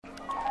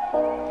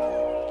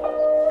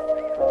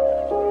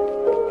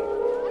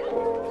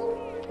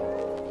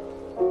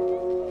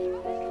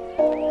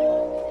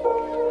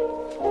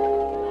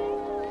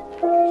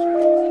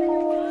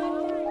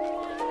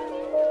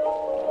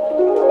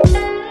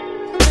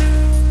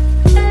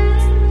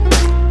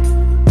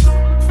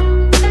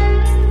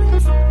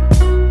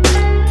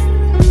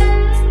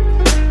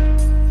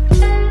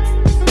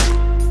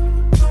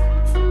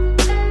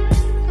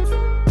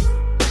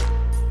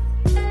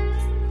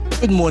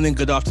Good morning,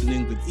 good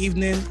afternoon, good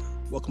evening.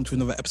 Welcome to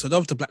another episode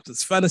of the Black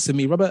Blitz Furnace and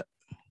me, Robert.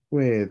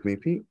 With me,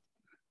 Pete.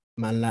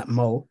 Man like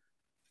Mo,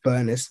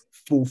 furnace,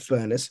 full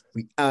furnace.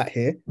 We out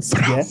here.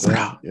 Yes,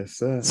 sir. Yes,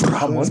 sir.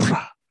 Come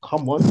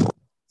on.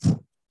 Do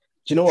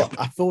you know what?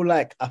 I feel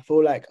like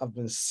I've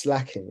been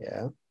slacking,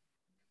 yeah.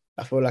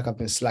 I feel like I've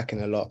been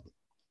slacking a lot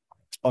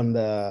on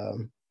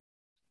the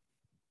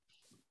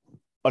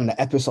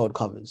episode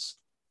covers.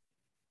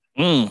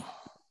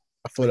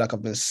 I feel like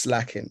I've been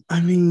slacking.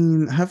 I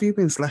mean, have you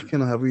been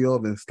slacking or have we all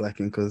been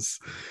slacking? Because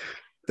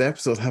the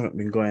episodes haven't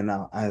been going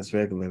out as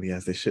regularly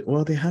as they should.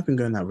 Well, they have been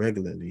going out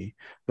regularly,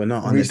 but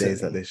not on Recently. the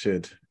days that they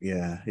should.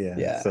 Yeah.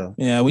 So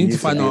Yeah, we need to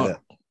find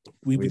out.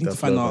 We we'd need to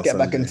find upload out. on Get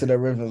back Sunday. into the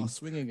rhythm.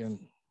 Swing again.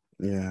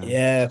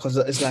 Yeah, because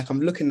it's like I'm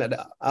looking at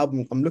the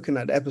album, I'm looking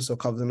at the episode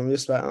covers, and I'm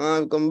just like,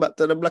 I've gone back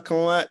to the black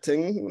and white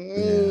thing.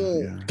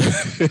 Yeah.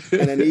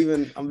 And then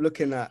even I'm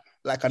looking at,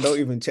 like, I don't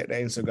even check the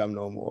Instagram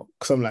no more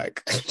because I'm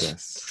like,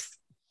 Yes.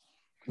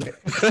 ain't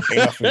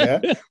nothing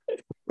there.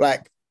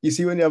 Like, you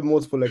see when you have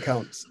multiple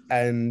accounts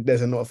and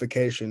there's a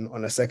notification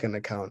on a second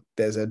account,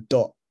 there's a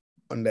dot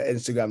on the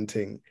Instagram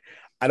thing.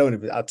 I don't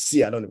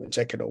even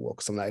check it no more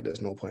because I'm like,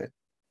 there's no point.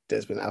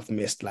 I've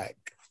missed like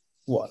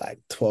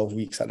 12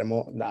 weeks at the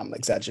moment. Nah, I'm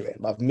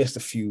exaggerating, but I've missed a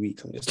few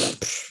weeks. I'm just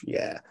like,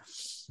 yeah,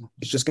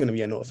 it's just going to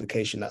be a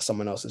notification that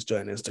someone else has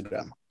joined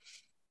Instagram.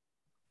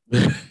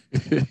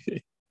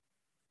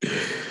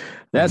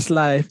 That's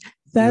life.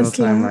 That's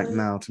no time life. like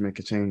now to make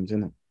a change,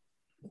 innit?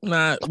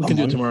 Nah, we can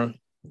do it tomorrow.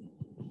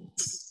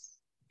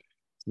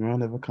 Tomorrow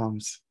never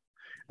comes.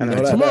 You know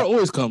Anyway, that- Tomorrow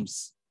always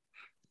comes.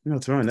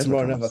 tomorrow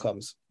Never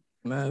comes.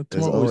 Nah,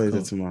 There's tomorrow always always a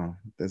comes. tomorrow.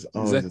 There's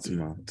always Exactly. a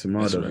tomorrow.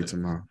 Tomorrow That's there'll be right.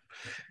 tomorrow.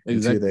 In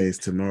Exactly. 2 days,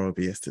 tomorrow will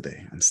be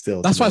yesterday. And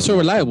still That's why it's so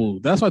tomorrow might come. reliable.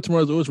 That's why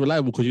tomorrow's always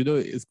reliable, because you know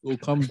it will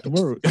come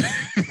tomorrow.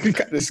 Look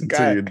at this Until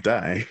guy. you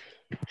die.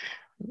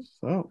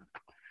 So,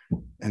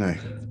 anyway.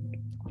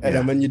 And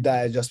then when you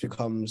die, it just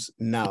becomes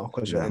now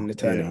because you're Now, in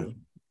eternity.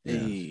 Yeah.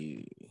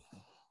 Hey.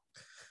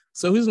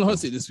 So who's in the hot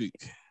seat this week?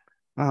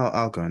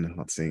 I'll go in the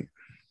hot seat.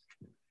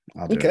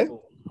 I'll do Okay. it.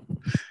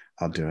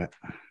 I'll do it.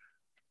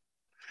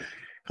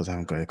 Because I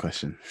haven't got a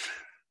question.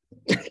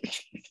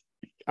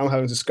 I'm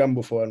having to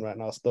scramble for one right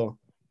now still.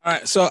 All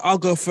right, so I'll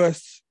go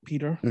first,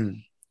 Peter.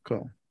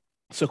 Cool.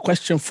 So,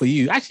 question for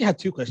you. I actually had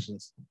two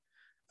questions.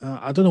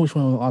 I don't know which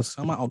one I'll ask.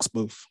 I might ask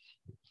both.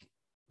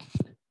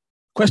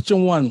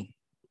 Question one.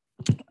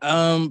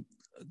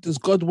 Does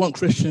God want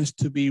Christians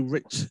to be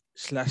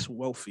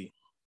rich/wealthy?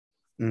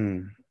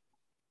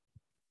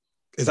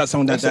 Is that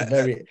something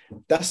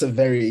That's a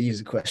very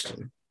easy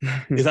question.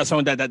 is that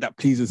something that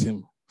pleases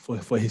him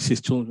for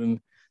his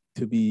children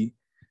to be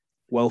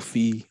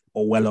wealthy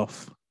or well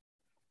off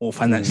or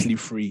financially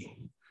free?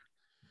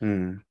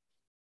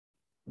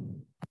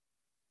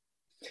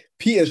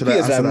 Peter's Should I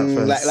answer that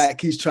first?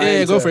 like he's trying.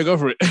 Yeah, go to,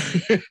 for it.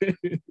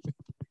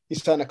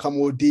 He's trying to come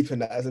more deep in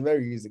that. It's a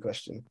very easy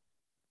question.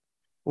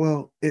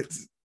 Well,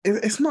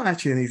 it's not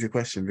actually an easy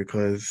question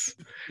because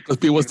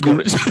Peter wants to be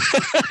rich.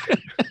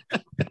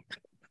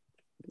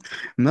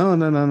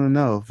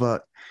 No.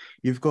 But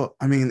you've got,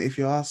 I mean, if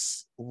you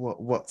ask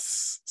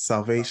what's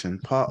salvation,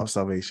 part of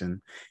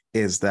salvation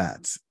is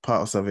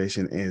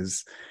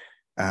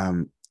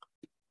not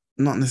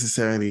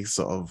necessarily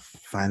sort of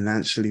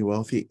financially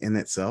wealthy in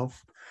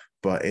itself,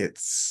 but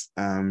it's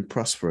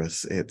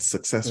prosperous, it's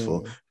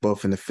successful,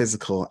 both in the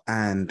physical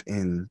and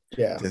in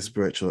the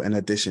spiritual, in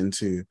addition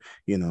to,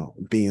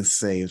 being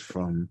saved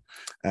from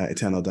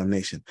eternal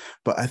damnation.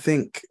 But I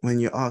think when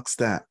you ask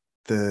that,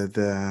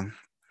 the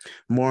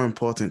more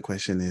important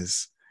question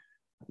is,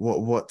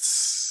 what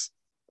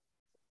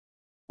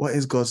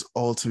is God's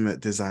ultimate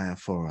desire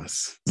for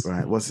us,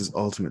 right? What's his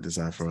ultimate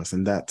desire for us?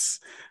 And that's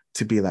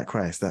to be like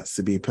Christ. That's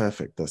to be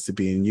perfect. That's to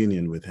be in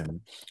union with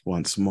him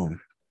once more.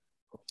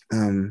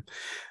 And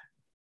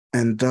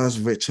does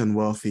rich and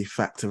wealthy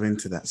factor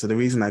into that? So the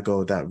reason I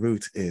go that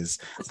route is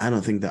I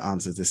don't think the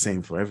answer is the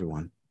same for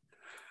everyone.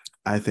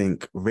 I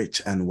think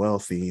rich and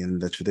wealthy in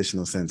the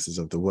traditional senses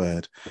of the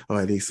word,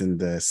 or at least in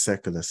the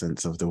secular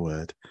sense of the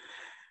word,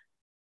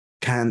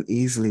 can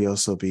easily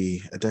also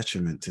be a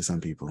detriment to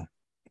some people.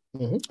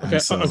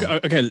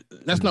 Okay.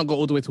 Let's not go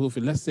all the way to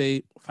wealthy. Let's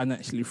say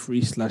financially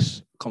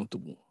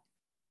free/comfortable.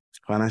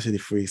 Financially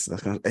free. So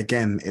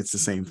again, it's the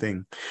same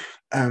thing.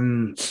 I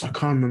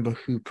can't remember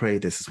who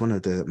prayed this. It's one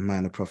of the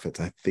minor prophets,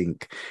 I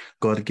think.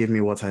 God, give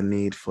me what I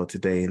need for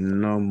today,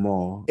 no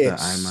more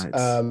that I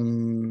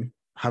might.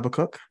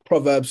 Habakkuk?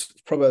 Proverbs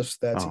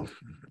 30. Oh,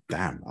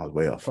 damn, I was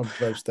way off.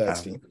 Proverbs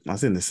 30. I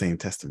was in the same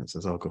testaments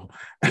as well.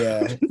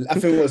 Yeah, I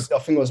think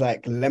it was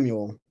like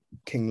Lemuel.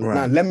 King.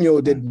 Right. Nah,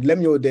 Lemuel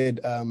did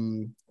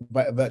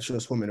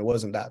Virtuous Woman. It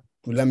wasn't that.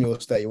 Lemuel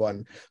was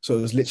 31, so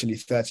it was literally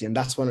 30, and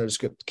that's one of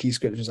the key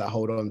scriptures I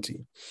hold on to.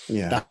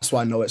 Yeah, that's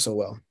why I know it so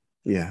well.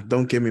 Yeah,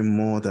 don't give me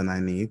more than I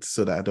need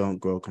so that I don't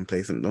grow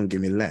complacent. Don't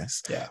give me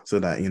less so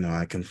that,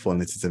 I can fall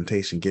into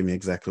temptation. Give me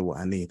exactly what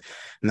I need.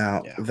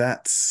 Now,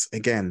 that's,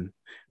 again,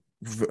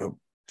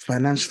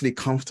 financially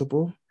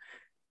comfortable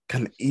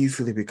can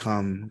easily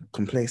become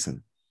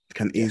complacent,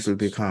 can easily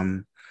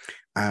become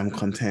I'm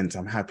content,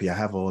 I'm happy, I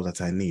have all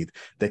that I need.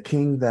 The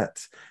king that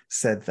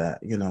said that,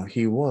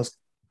 he was,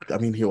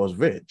 he was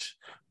rich,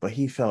 but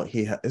he felt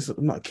he had, it's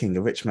not a king,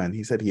 a rich man.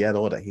 He said he had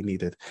all that he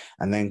needed.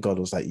 And then God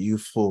was like, you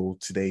fool,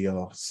 today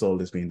your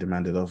soul is being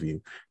demanded of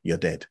you. You're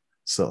dead,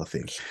 sort of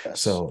thing.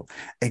 Yes. So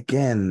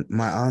again,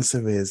 my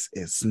answer is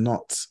it's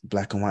not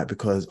black and white,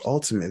 because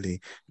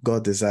ultimately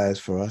God desires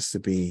for us to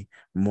be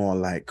more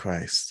like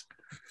Christ,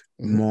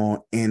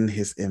 more in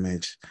his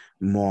image,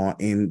 more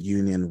in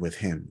union with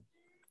him.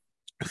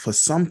 For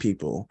some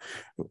people,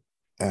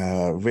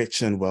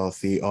 rich and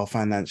wealthy or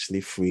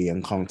financially free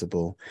and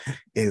comfortable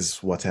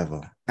is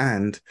whatever.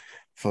 And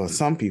for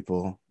some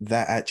people,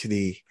 that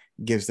actually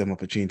gives them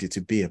opportunity to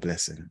be a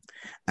blessing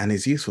and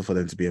is useful for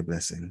them to be a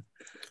blessing.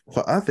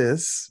 For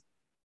others,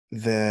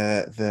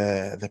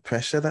 the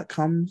pressure that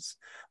comes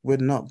with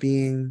not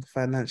being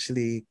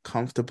financially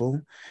comfortable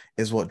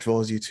is what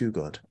draws you to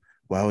God.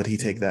 Why would he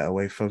take that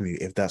away from you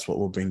if that's what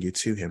will bring you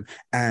to him?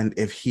 And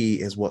if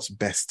he is what's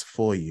best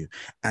for you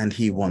and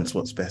he wants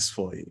what's best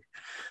for you.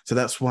 So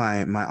that's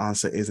why my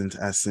answer isn't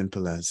as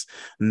simple as,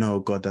 no,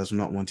 God does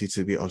not want you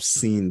to be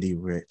obscenely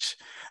rich.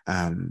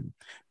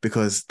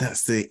 Because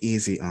that's the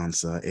easy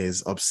answer,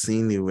 is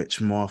obscenely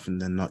rich more often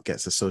than not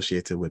gets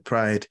associated with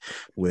pride,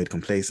 with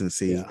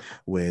complacency,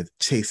 with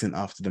chasing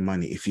after the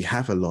money. If you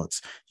have a lot,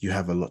 you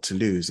have a lot to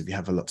lose. If you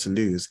have a lot to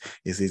lose,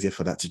 it's easier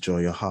for that to draw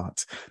your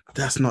heart.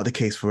 That's not the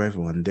case for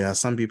everyone. There are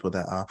some people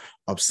that are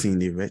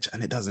obscenely rich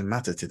and it doesn't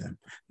matter to them.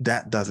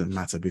 That doesn't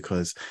matter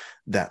because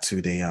that's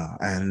who they are.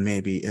 And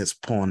maybe it's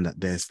porn that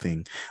their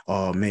thing,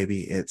 or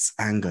maybe it's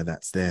anger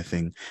that's their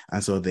thing.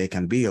 And so they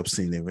can be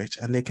obscenely rich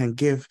and they can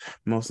give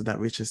most of that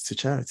riches to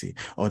charity,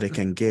 or they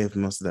can give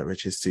most of that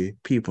riches to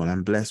people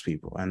and bless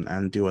people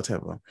and do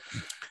whatever.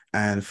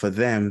 And for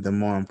them, the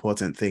more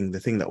important thing, the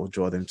thing that will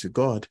draw them to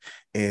God,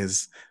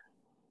 is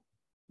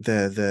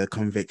the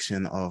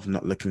conviction of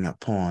not looking at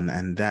porn,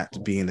 and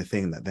that being the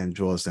thing that then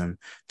draws them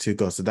to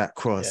God. So that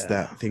cross,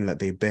 that thing that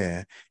they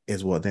bear,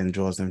 is what then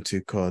draws them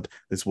to God.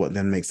 Is what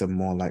then makes them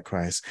more like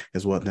Christ.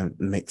 Is what then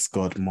makes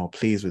God more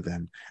pleased with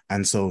them.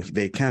 And so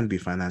they can be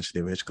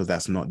financially rich because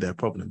that's not their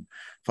problem.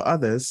 For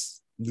others,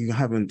 you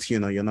haven't, you're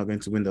not going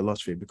to win the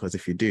lottery, because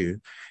if you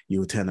do, you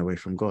will turn away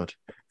from God,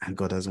 and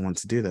God doesn't want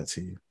to do that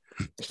to you.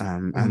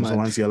 And so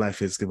once your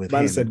life is good with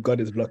him, said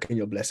God is blocking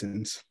your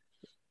blessings.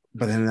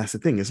 But then that's the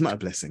thing. It's not a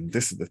blessing.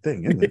 This is the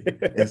thing, isn't it?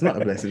 It's not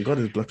a blessing. God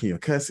is blocking your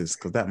curses,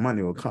 because that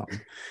money will come,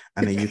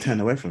 and then you turn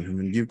away from him,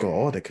 and you've got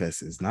all the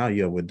curses. Now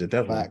you're with the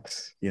devil.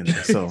 Facts.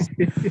 So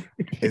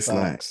it's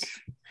Facts. like,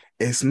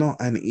 it's not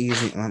an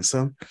easy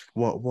answer.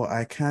 What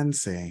I can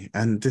say,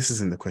 and this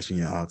isn't the question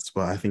you asked,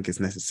 but I think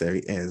it's necessary,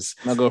 is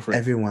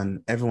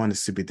everyone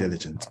is to be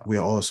diligent.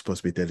 We're all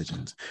supposed to be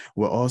diligent.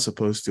 We're all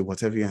supposed to,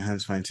 whatever your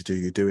hands find to do,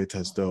 you do it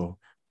as though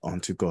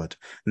unto God.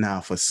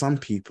 Now, for some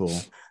people,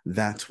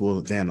 that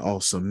will then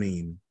also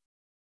mean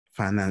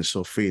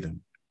financial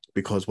freedom,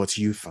 because what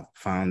you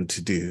found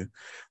to do,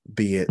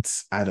 be it,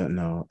 I don't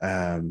know,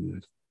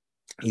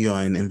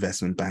 you're in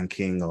investment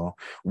banking or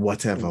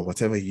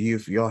whatever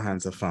your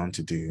hands are found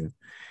to do,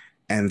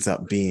 ends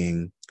up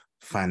being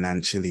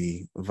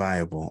financially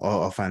viable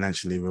or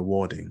financially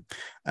rewarding.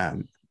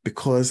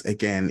 Because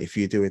again, if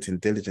you do it in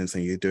diligence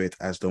and you do it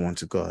as though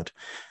unto God,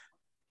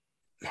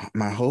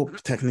 my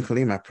hope,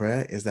 technically, my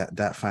prayer is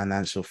that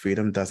financial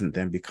freedom doesn't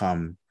then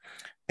become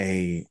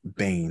a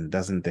bane,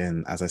 doesn't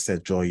then, as I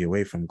said, draw you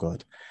away from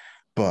God.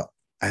 But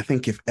I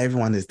think if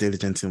everyone is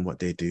diligent in what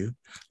they do,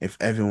 if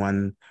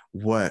everyone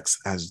works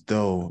as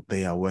though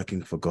they are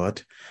working for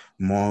God,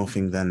 more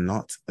often than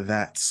not,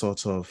 that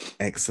sort of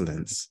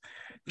excellence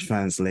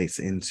translates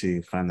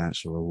into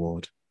financial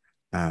reward,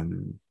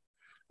 and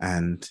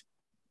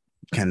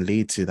can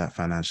lead to that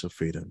financial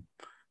freedom.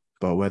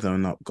 But whether or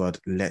not God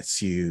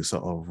lets you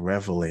sort of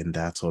revel in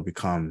that or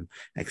become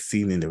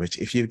exceedingly rich,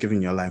 if you've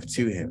given your life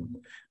to him,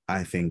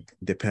 I think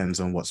depends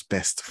on what's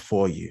best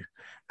for you.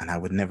 And I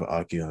would never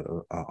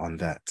argue on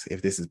that.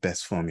 If this is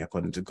best for me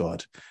according to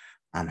God,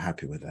 I'm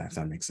happy with that, if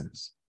that makes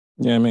sense.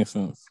 Yeah, it makes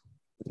sense.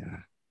 Yeah.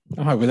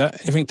 I'm happy with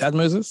that. Anything to add,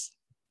 Moses?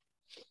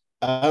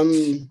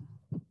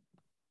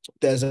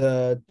 There's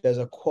a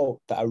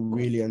quote that I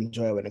really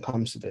enjoy when it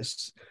comes to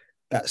this,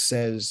 that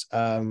says,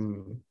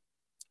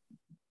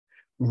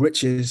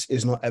 riches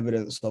is not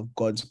evidence of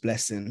God's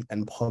blessing,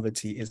 and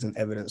poverty isn't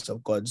evidence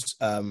of God's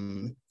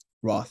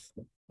wrath.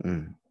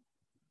 Mm.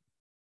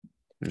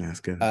 Yeah,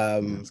 that's good.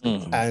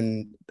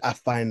 And I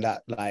find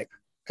that like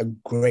a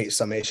great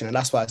summation, and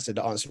that's why I said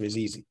the answer is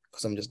easy,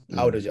 because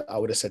I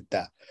would have said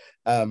that,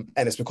 and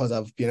it's because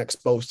I've been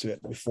exposed to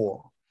it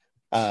before.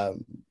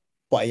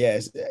 But yeah,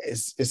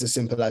 it's as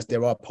simple as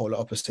there are polar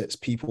opposites.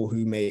 People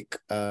who make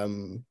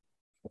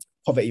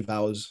poverty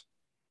vows,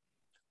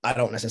 I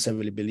don't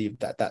necessarily believe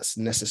that that's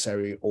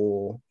necessary,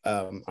 or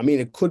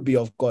it could be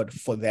of God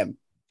for them,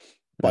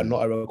 but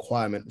not a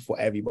requirement for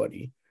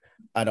everybody.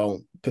 I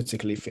don't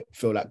particularly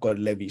feel like God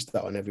levies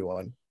that on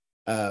everyone.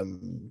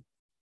 And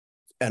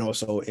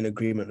also, in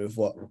agreement with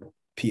what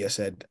Peter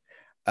said,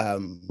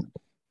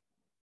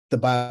 the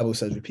Bible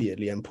says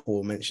repeatedly, and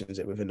Paul mentions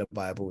it within the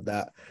Bible,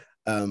 that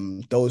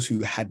those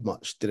who had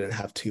much didn't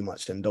have too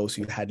much, and those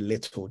who had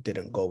little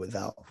didn't go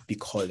without,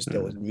 because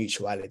there was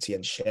mutuality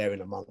and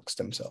sharing amongst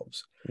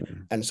themselves.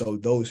 And so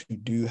those who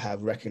do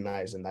have,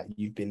 recognizing that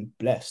you've been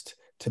blessed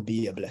to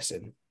be a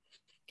blessing,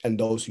 and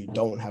those who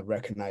don't have,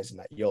 recognizing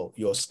that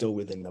you're still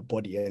within the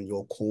body and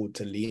you're called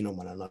to lean on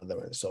one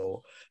another. And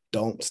so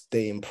don't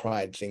stay in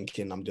pride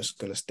thinking I'm just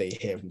going to stay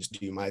here and just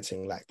do my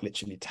thing, like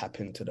literally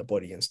tap into the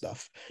body and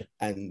stuff.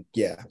 And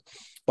yeah,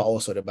 but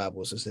also the Bible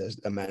also says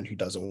a man who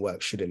doesn't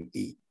work shouldn't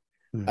eat.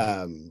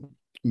 Meaning,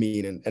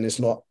 and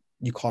it's not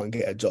you can't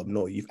get a job.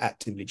 No, you've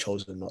actively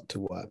chosen not to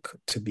work,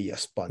 to be a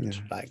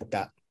sponge, like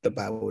that. The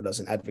Bible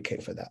doesn't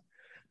advocate for that.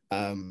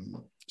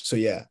 So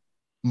yeah,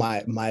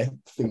 my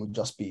thing would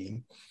just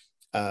be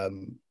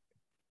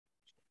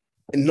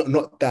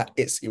not that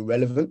it's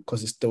irrelevant,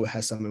 because it still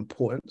has some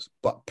importance,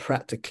 but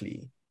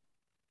practically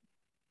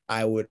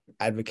I would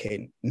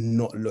advocate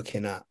not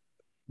looking at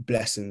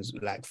blessings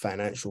like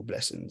financial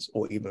blessings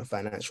or even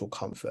financial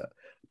comfort,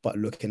 but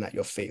looking at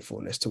your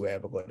faithfulness to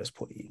wherever God has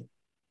put you.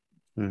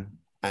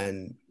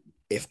 And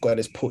if God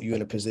has put you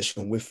in a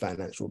position with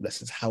financial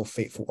blessings, how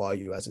faithful are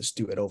you as a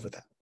steward over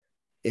that?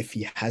 If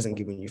he hasn't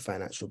given you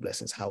financial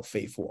blessings, how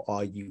faithful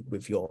are you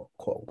with your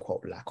quote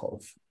unquote lack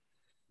of?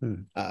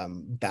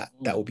 That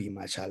will be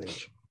my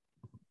challenge.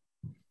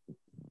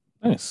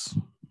 Nice.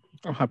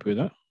 I'm happy with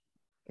that.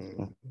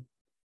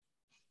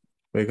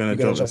 We're going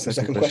to drop the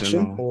second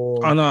question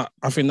or... Oh, no,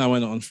 I think that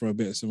went on for a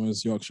bit. So it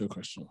was your actual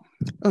question.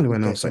 Only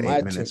went on for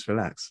 8 minutes.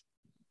 Relax.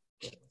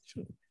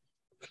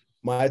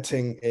 My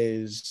thing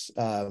is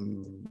as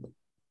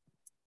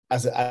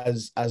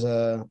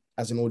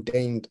an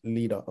ordained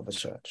leader of a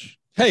church.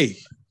 Hey,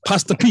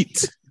 Pastor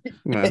Pete.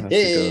 Man had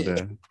to go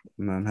there.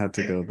 Man had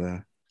to go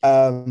there.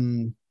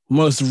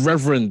 Most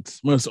reverend,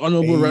 most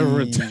honorable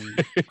reverend.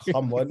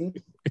 Come on.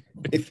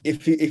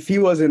 If he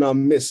was in our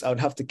midst, I would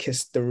have to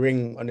kiss the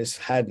ring on his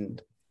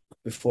hand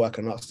before I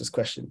can ask this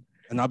question.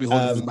 And I'll be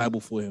holding the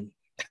Bible for him.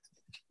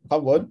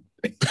 Come on.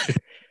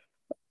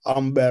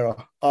 I'm a bearer.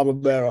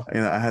 You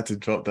know, I had to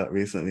drop that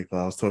recently because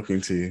I was talking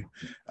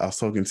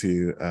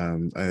to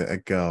a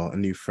girl, a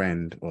new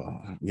friend.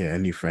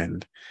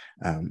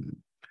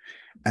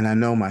 And I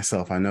know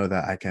myself. I know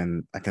that I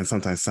can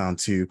sometimes sound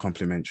too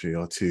complimentary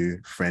or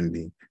too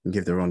friendly and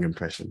give the wrong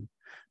impression.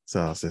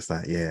 So I was just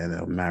like, yeah,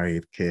 the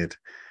married kid,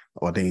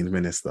 ordained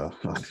minister.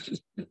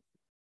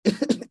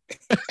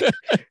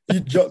 You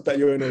dropped that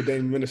you're an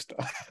ordained minister.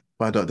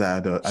 But I thought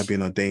that I've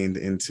been ordained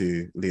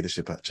into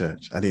leadership at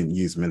church. I didn't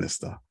use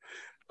minister,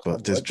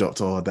 but just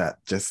dropped all that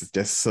just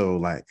so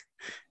like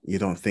you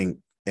don't think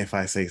if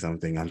I say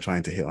something I'm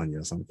trying to hit on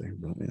you or something.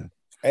 But yeah.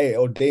 Hey,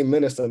 ordained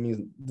minister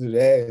means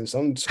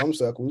in some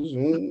circles.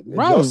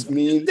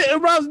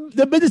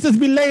 The ministers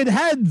be laying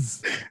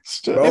heads.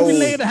 They be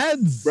laying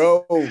heads.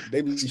 Bro,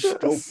 they be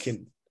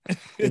stroking.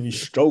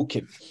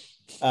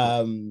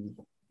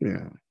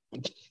 Yeah.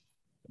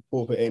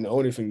 Pulpit ain't the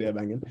only thing they're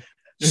banging.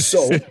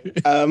 So,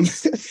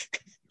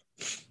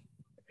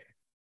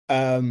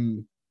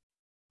 from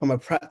a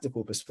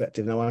practical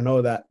perspective, now I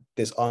know that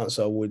this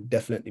answer would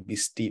definitely be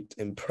steeped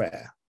in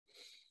prayer,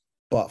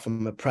 but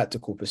from a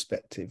practical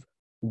perspective,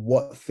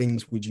 what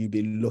things would you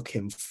be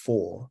looking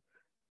for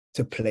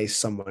to place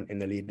someone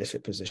in a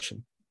leadership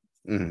position?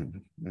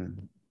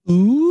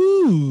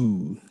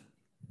 Ooh.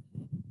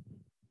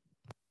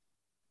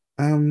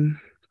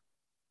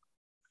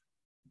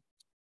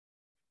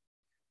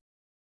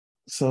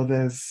 So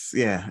there's,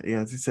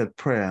 as you said,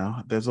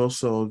 prayer. There's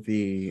also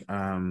the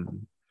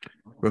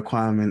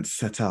requirements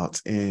set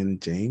out in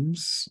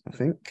James, I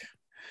think.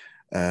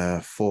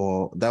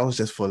 That was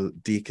just for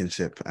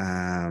deaconship.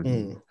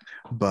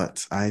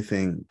 But I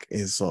think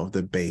is sort of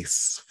the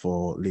base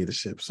for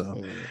leadership.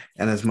 So,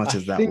 and as much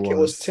as that was... I think it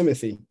was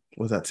Timothy.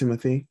 Was that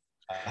Timothy?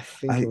 I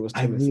think it was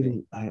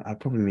Timothy. I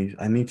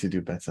need to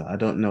do better. I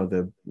don't know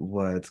the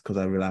words because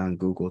I rely on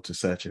Google to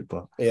search it,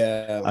 but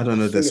I don't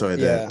know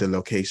the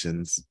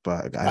locations.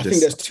 But I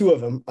think there's two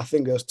of them. But I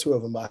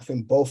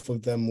think both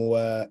of them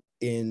were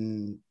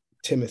in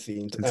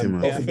Timothy. Both of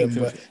them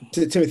were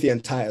Timothy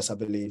and Titus, I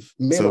believe.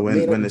 So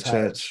when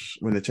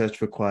the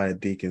church required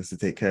deacons to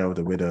take care of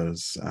the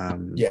widows,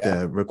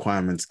 the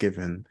requirements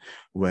given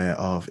were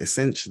of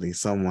essentially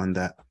someone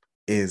that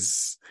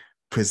is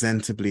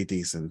presentably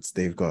decent.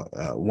 They've got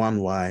one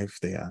wife.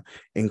 They are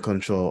in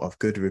control, of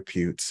good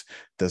repute,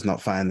 does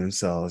not find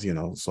themselves,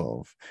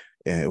 sort of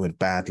with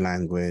bad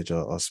language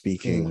or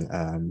speaking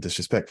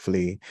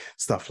disrespectfully,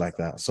 stuff like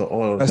that. So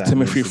all of that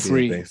Timothy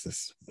 3.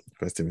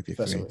 First Timothy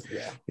 3.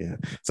 Yeah.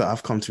 So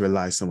I've come to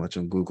rely so much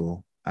on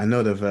Google. I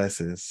know the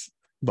verses,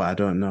 but I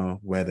don't know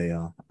where they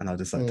are, and I'll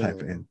just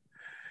type it in.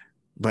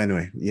 But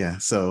anyway,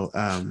 so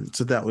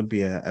that would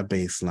be a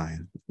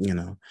baseline,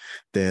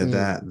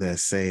 they're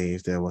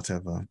saved, they're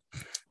whatever.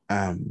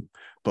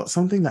 But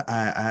something that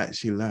I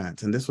actually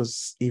learned, and this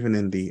was even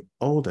in the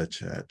older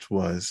church,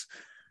 was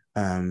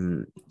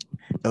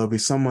it'll be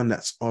someone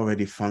that's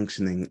already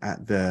functioning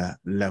at the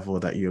level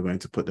that you're going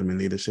to put them in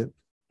leadership.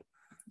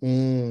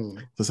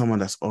 So someone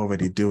that's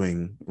already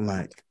doing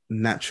like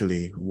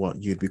naturally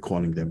what you'd be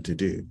calling them to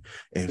do.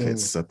 If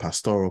it's a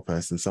pastoral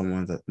person,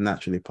 someone that's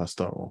naturally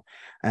pastoral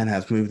and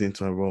has moved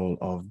into a role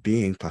of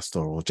being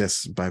pastoral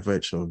just by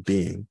virtue of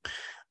being,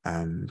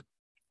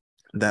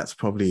 that's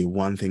probably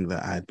one thing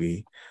that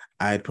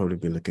I'd probably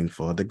be looking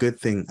for. The good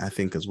thing I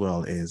think as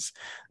well is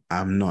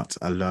I'm not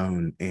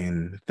alone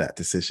in that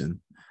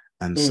decision.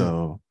 And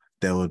so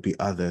there would be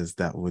others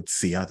that would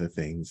see other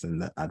things,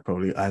 and that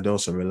I'd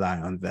also rely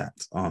on that,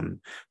 on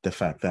the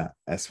fact that,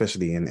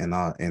 especially in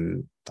I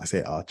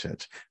say our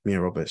church, me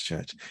and Robert's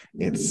church,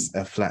 it's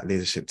a flat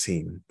leadership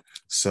team.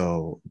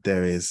 So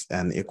there's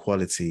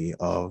equality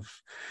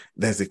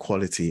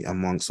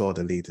amongst all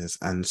the leaders.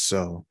 And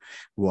so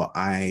what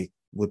I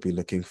would be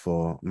looking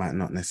for might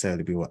not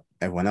necessarily be what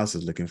everyone else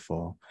is looking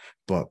for,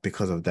 but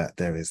because of that,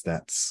 there is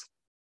that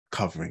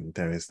covering.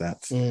 There is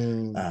that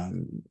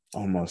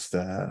almost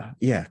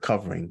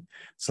covering.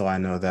 So I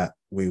know that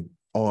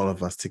all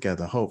of us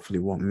together hopefully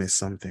won't miss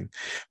something.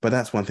 But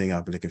that's one thing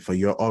I'll be looking for.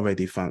 You're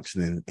already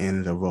functioning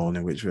in the role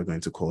in which we're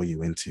going to call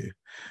you into.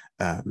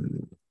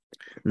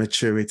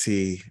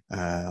 Maturity,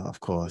 of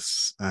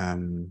course,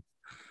 and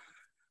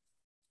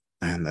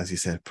as you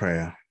said,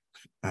 prayer.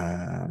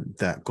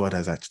 That God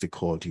has actually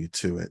called you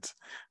to it,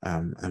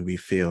 and we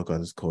feel God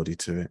has called you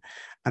to it,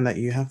 and that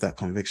you have that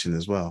conviction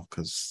as well,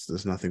 because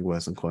there's nothing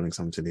worse than calling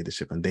someone to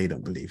leadership and they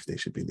don't believe they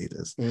should be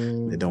leaders.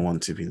 They don't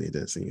want to be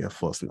leaders, and you're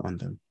forcing it on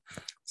them.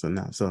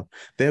 So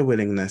their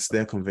willingness,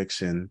 their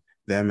conviction,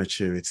 their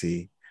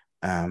maturity,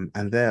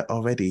 and they're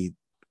already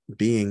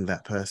being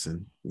that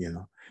person,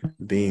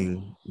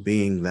 being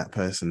that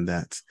person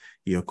that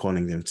you're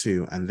calling them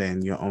to, and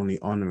then you're only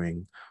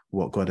honoring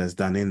what God has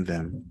done in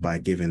them by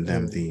giving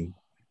them the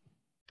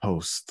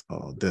post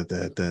or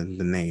the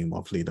name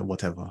of leader,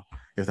 whatever,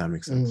 if that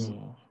makes sense.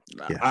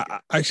 Yeah.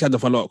 I actually had a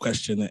follow-up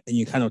question, and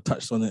you kind of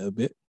touched on it a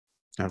bit.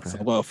 Okay. So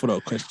I've got a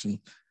follow-up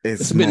question.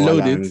 It's a bit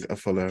loaded. A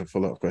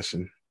follow-up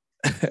question.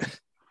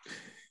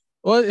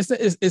 Well, it's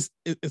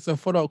a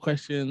follow-up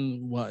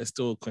question, but it's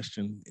still a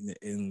question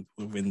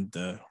within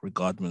the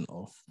regardment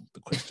of the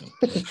question.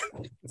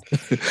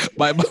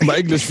 my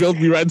English failed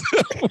me right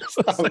now.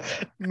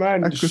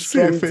 Man,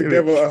 strung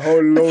together a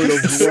whole load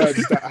of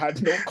words that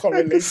had no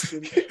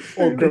correlation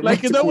or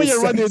grammatical like, when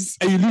you're running sense.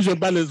 and you lose your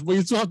balance, but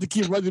you still have to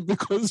keep running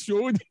because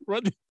you're already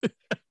running.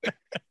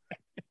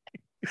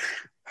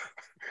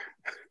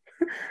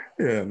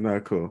 Yeah,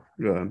 no, cool.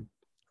 Go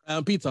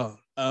on. Peter,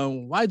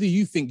 why do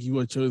you think you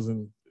were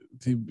chosen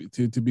to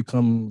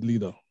become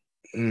leader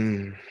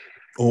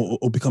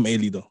or become a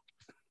leader?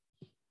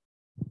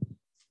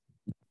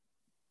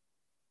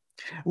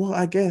 Well,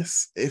 I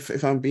guess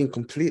if I'm being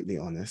completely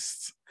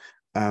honest,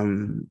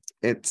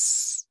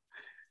 it's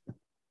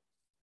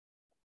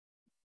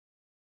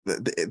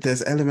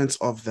there's elements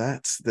of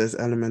that. There's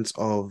elements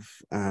of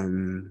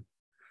the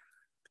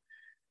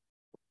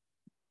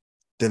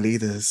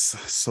leaders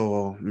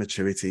saw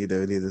maturity. The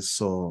leaders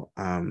saw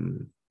I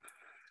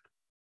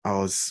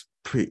was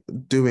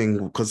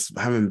because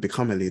having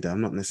become a leader, I'm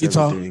not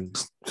necessarily doing.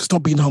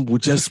 Stop being humble.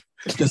 Just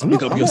pick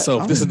up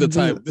yourself. This is the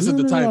time. This is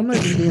the time. I'm not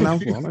even being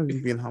humble. I'm not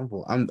even being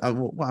humble.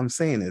 What I'm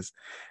saying is,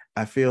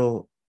 I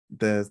feel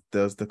there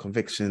was the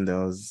conviction. There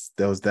was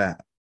that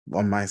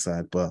on my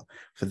side, but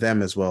for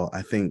them as well,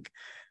 I think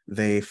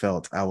they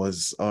felt I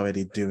was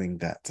already doing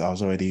that. I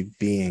was already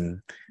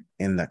being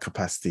in that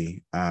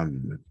capacity,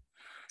 doing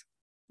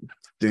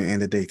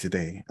in the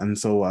day-to-day. And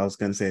so what I was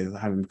going to say is,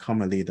 having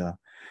become a leader,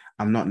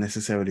 I'm not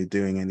necessarily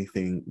doing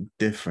anything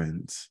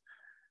different.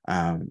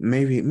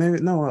 Maybe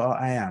no,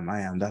 I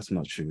am. That's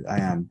not true. I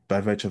am,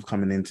 by virtue of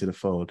coming into the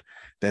fold.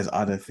 There's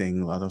other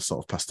things, other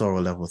sort of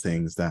pastoral level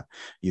things that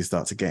you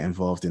start to get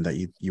involved in that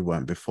you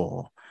weren't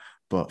before.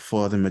 But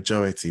for the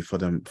majority, for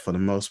the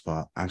most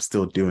part, I'm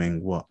still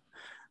doing what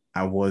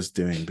I was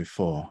doing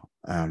before.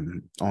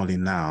 Only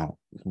now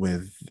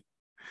with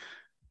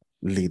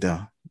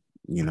leader,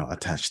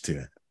 attached to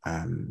it.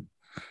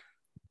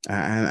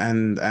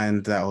 And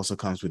that also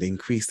comes with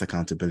increased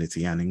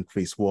accountability and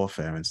increased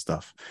warfare and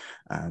stuff.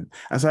 And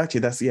so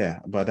actually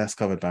but that's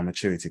covered by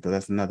maturity, because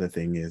that's another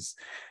thing, is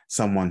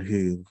someone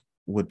who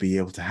would be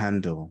able to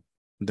handle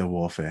the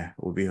warfare,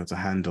 will be able to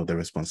handle the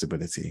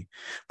responsibility,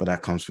 but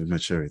that comes with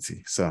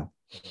maturity. So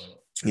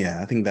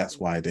I think that's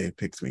why they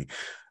picked me.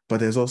 But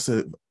there's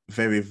also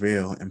very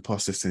real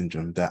imposter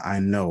syndrome that I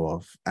know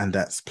of, and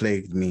that's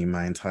plagued me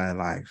my entire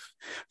life,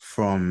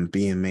 from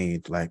being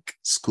made like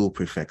school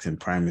prefect in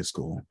primary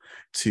school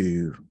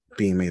to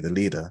being made a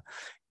leader.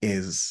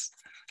 I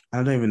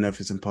don't even know if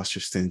it's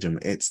imposter syndrome.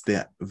 It's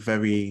the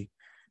very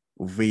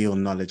real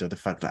knowledge of the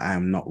fact that I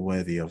am not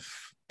worthy of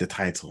the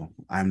title.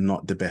 I'm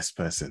not the best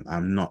person.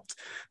 I'm not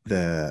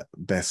the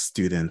best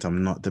student.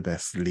 I'm not the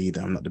best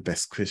leader. I'm not the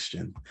best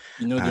Christian.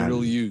 You know the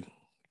real you.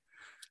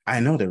 I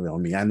know the real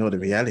me. I know the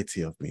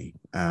reality of me.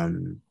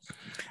 And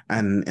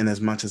in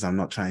as much as I'm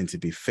not trying to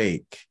be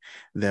fake,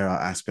 there are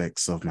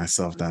aspects of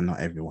myself that not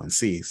everyone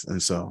sees.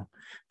 And so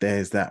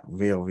there's that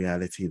real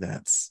reality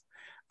that's,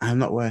 I'm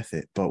not worth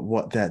it. But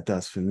what that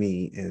does for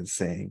me is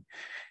saying,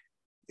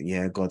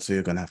 yeah, God, so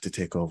you're gonna have to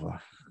take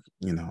over.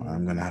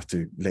 I'm gonna have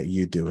to let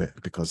you do it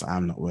because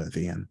I'm not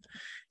worthy. And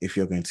if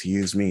you're going to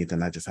use me,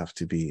 then I just have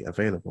to be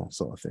available,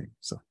 sort of thing.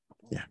 So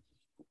yeah.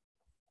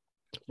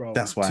 Bro,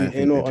 That's why I think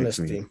in all they picked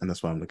honesty, me, and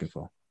that's what I'm looking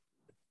for.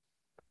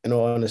 in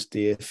all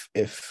honesty,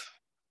 if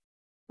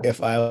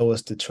I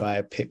was to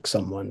try pick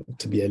someone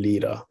to be a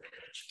leader,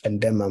 and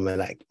then I'm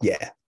like,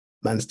 yeah,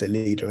 man's the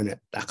leader, innit?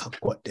 Like,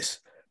 I've got this.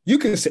 You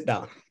can sit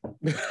down.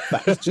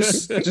 Like,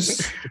 just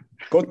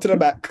go to the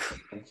back.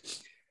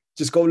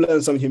 Just go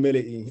learn some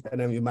humility,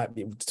 and then we might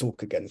be able to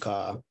talk again.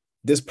 Car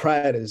this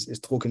pride is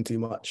talking too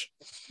much.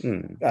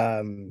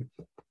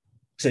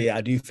 So yeah,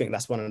 I do think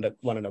that's one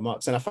of the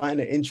marks, and I find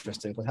it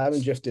interesting because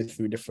having drifted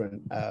through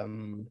different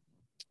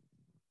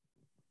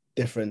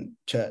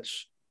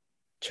churches,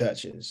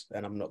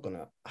 and I'm not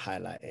gonna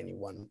highlight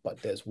anyone,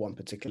 but there's one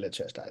particular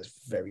church that is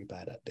very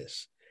bad at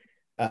this,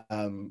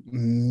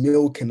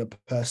 milking a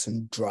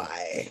person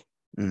dry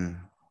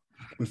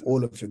with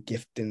all of your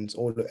giftings,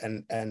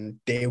 and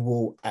they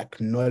will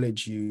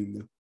acknowledge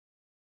you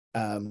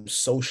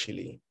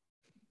socially,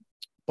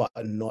 but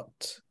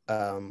not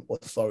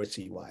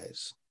authority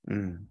wise.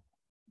 And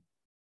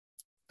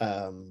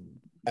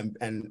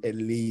it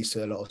leads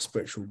to a lot of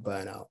spiritual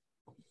burnout.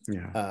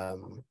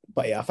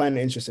 But yeah, I find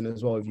it interesting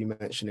as well, if you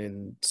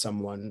mentioning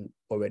someone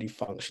already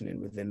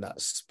functioning within that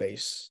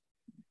space.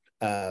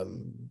 I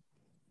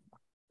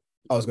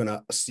was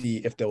gonna see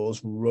if there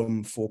was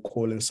room for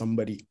calling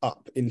somebody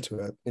up into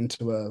a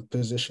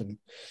position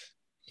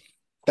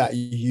that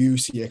you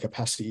see a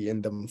capacity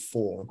in them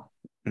for,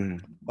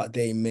 but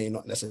they may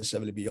not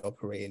necessarily be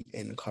operating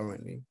in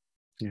currently.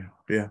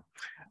 Yeah.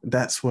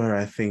 That's where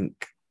I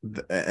think,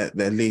 at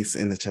least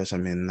in the church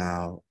I'm in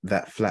now,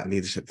 that flat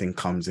leadership thing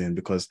comes in,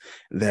 because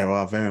there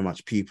are very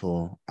much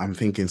people. I'm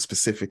thinking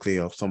specifically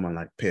of someone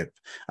like Pip.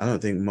 I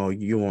don't think, Mo,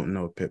 you won't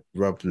know Pip.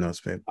 Rob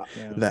knows Pip. I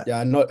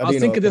was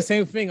thinking the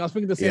same thing. I was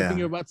thinking the same thing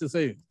you're about to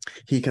say.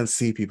 He can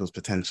see people's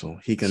potential.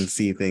 He can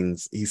see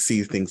things. He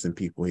sees things in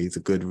people. He's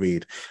a good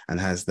read and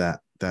has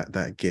that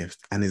gift,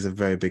 and is a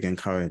very big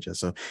encourager.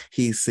 So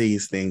he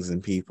sees things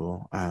in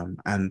people,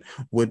 and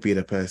would be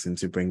the person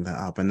to bring that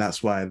up. And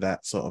that's why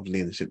that sort of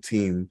leadership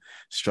team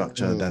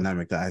structure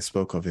dynamic that I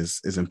spoke of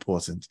is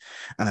important.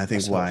 And I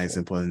think why it's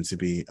important to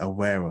be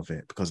aware of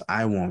it, because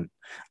I don't,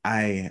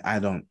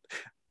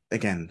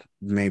 again,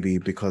 maybe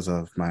because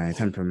of my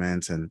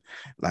temperament and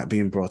like not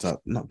being brought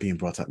up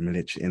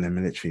in a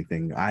military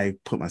thing. I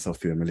put myself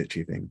through a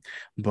military thing,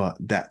 but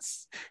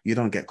you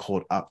don't get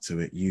called up to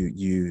it.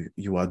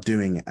 You are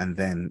doing it, and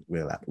then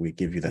we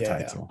give you the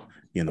title.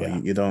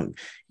 You don't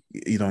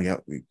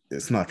get,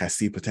 it's not like I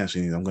see potential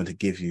in you, I'm going to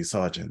give you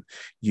sergeant.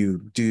 You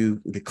do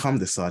become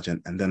the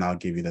sergeant, and then I'll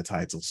give you the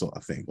title, sort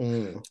of thing.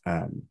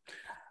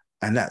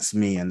 And that's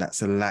me, and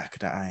that's a lack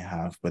that I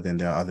have. But then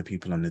there are other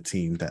people on the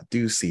team that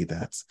do see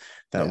that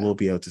will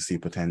be able to see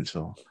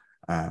potential,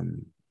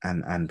 and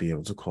be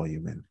able to call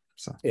you in.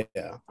 So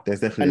there's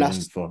definitely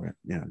room for it.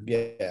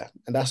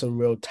 And that's a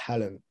real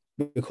talent,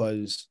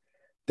 because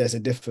there's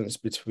a difference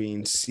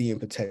between seeing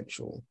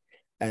potential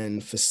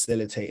and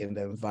facilitating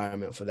the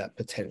environment for that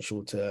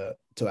potential to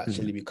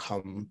actually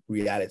become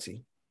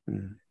reality.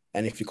 And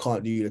if you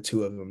can't do the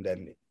two of them,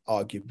 then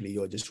arguably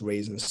you're just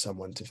raising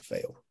someone to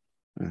fail.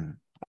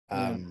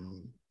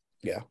 I'm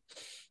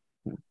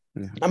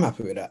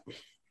happy with that.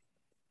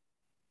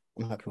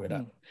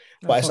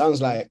 But it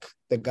sounds like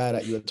the guy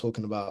that you were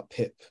talking about,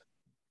 Pip,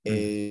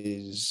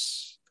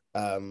 is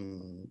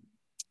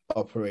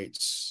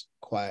operates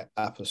quite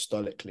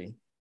apostolically.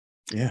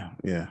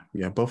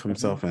 Both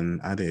himself and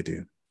Ade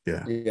do.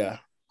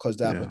 Because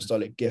the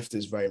apostolic gift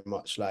is very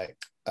much like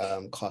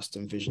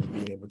custom vision,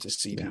 being able to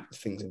see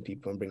things in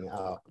people and bring it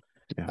out.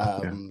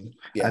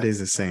 Ade is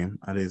the same.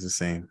 And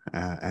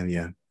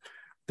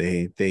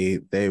they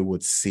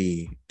would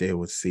see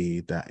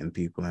that in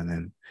people and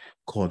then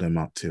call them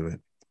up to it.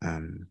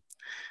 I'm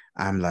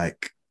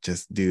like,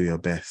 just do your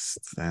best,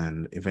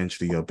 and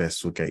eventually your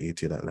best will get you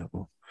to that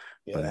level.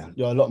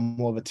 You're a lot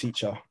more of a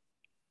teacher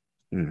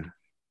with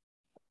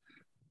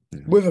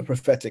a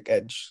prophetic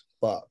edge,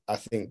 but I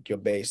think your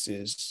base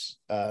is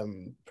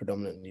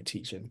predominantly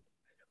teaching.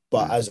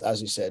 But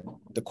as you said,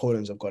 the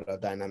callings of God are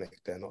dynamic.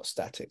 They're not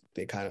static.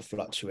 They kind of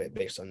fluctuate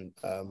based on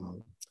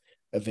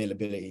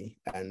availability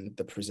and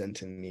the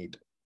presenting need.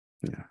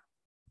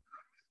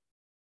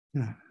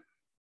 But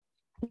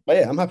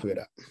I'm happy with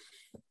that.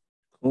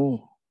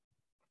 Cool.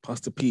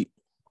 Pastor Pete,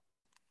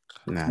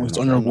 most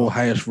honorable,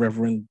 highest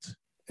reverend.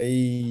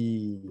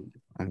 Hey,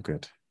 I'm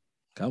good.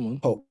 Come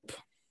on, Pope.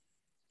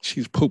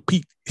 She's Pope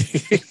Pete.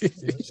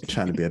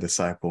 Trying to be a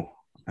disciple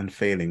and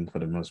failing for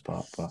the most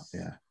part, but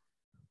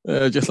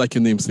just like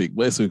your namesake,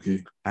 but it's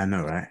okay. I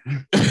know, right?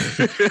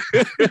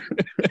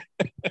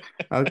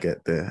 I'll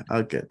get there.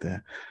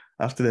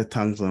 After the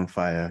tongue's on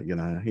fire, he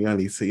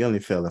only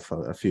fell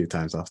a few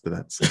times after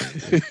that. So.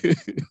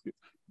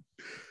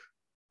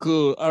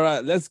 Cool. All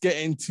right, let's get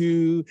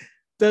into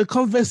the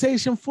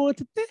conversation for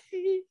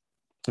today.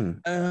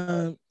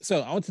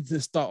 So I wanted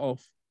to start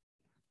off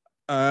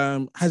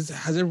Has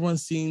everyone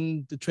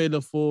seen the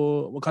trailer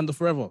for Wakanda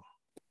Forever?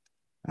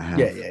 I have.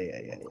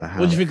 Yeah.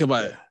 What do you think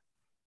about it?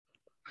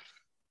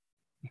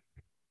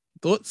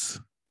 Thoughts?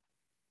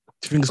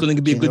 Do you think it's going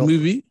to be a good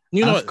movie?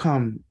 You know, I've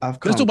come.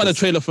 Let's talk about the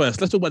trailer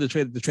first. Let's talk about the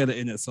trailer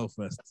in itself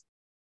first.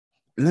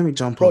 Let me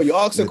jump off. Bro, you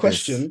asked a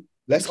question.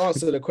 Let's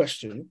answer the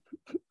question,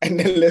 and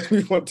then let's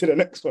move on to the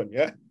next one.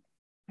 Yeah.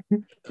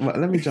 Well,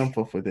 let me jump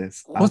off with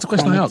this. What's the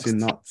question I asked?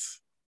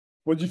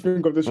 What do you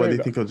think of the trailer? What do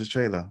you think of the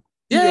trailer?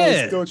 Yeah.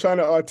 You're still trying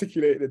to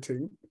articulate the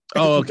thing.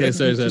 Oh, okay.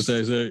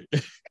 Sorry.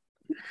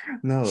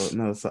 No.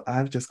 So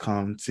I've just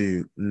come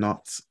to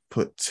not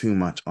put too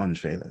much on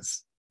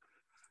trailers,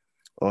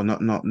 or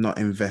not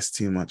invest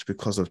too much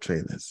because of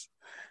trailers,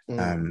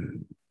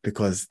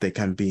 because they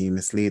can be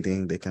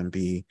misleading. They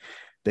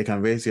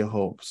can raise your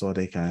hopes, or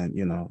they can,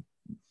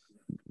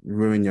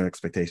 ruin your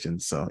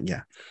expectations. So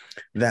yeah.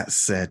 That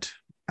said,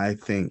 I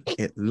think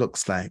it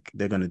looks like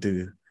they're going to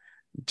do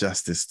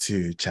justice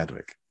to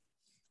Chadwick.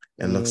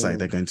 It looks like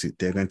they're going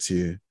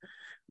to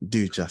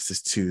do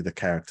justice to the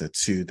character,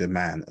 to the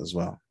man as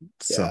well.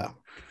 So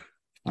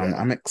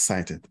I'm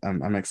excited.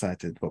 I'm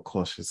excited, but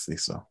cautiously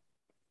so.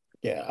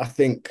 Yeah, I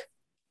think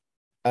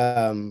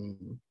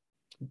the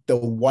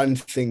one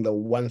thing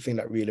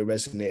that really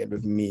resonated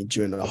with me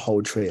during the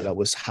whole trailer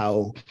was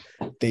how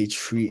they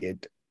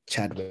treated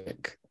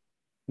Chadwick.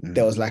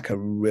 There was like a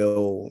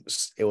real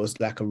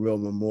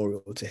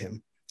memorial to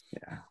him.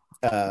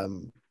 Yeah.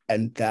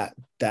 And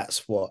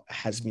that's what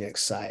has me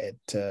excited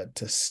to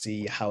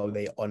see how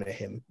they honor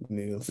him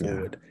moving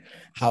forward,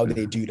 how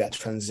they do that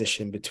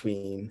transition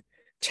between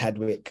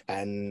Chadwick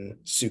and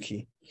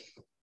Suki.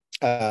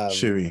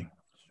 Shuri,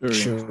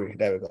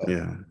 there we go.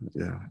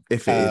 Yeah.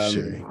 If it is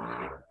Shuri.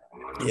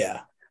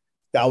 Yeah.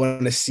 I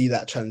want to see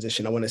that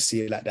transition. I want to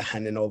see like the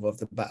handing over of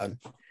the baton,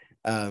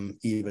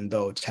 even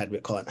though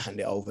Chadwick can't hand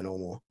it over no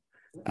more,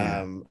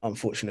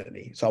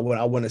 unfortunately. So I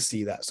want to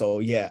see that. So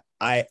yeah,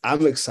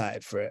 I'm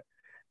excited for it.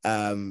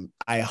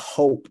 I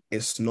hope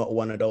it's not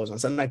one of those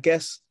ones. And I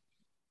guess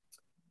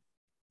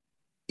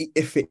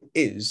if it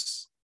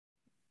is,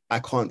 I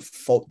can't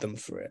fault them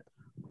for it.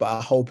 But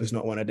I hope it's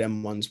not one of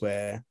them ones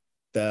where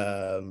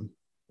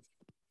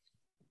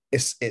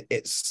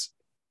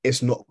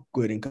it's not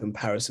good in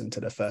comparison to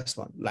the first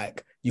one.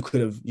 Like you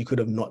could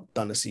have not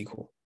done a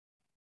sequel.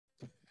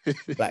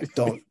 Like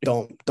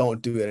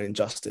don't do it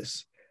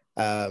injustice.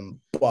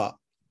 But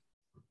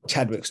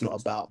Chadwick's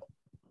not about.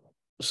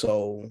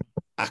 So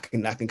I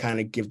can kind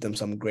of give them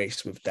some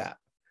grace with that.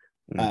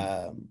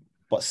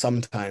 But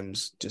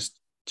sometimes just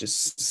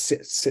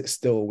sit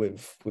still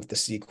with the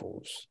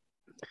sequels.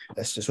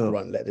 Let's just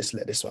run. Let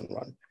this one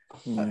run.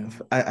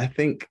 I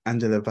think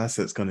Angela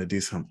Bassett's gonna do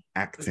some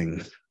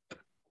acting,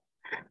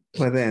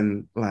 but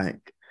then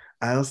like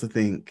I also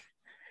think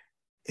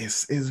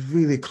it's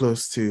really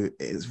close to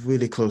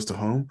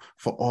home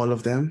for all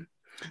of them.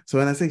 So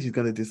when I say she's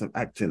gonna do some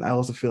acting, I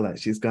also feel like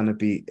she's gonna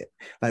be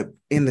like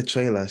in the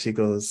trailer. She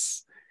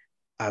goes,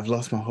 "I've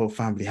lost my whole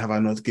family. Have I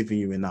not given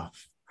you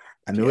enough?"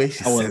 And the way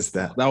she says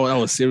that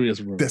was serious,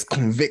 bro. There's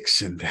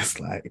conviction.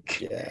 There's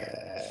like,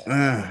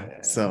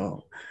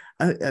 so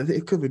I think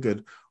it could be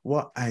good.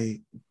 What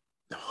I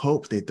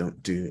hope they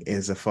don't do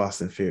is a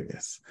Fast and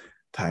Furious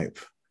type.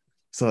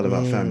 It's all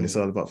about family. It's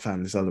all about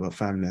family. It's all about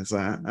family. It's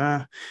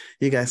like,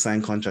 you guys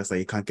sign contracts that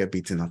you can't get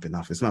beaten up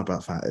enough. It's not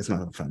about family. It's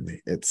not about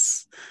family.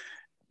 It's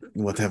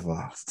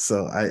whatever.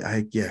 So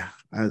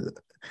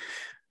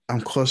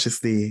I'm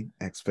cautiously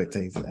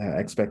expecting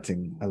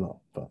a lot,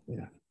 but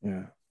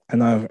yeah.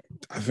 And I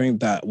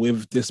think that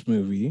with this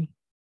movie,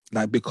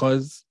 like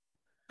because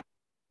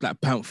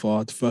Black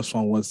Panther, the first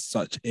one was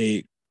such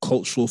a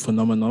cultural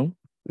phenomenon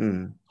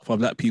for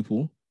Black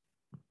people,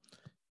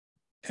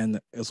 and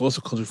it's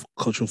also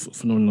cultural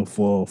phenomenon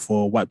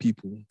for white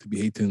people to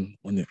be hating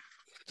on it,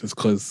 just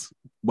because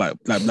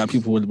Black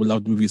people would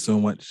love the movie so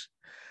much.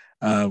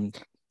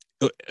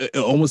 It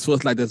almost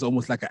feels like there's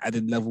almost like an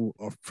added level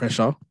of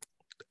pressure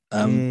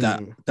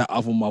that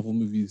other Marvel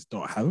movies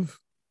don't have.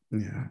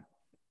 Yeah.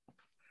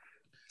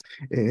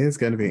 It is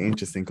going to be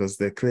interesting because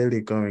they're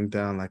clearly going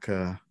down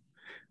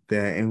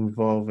they're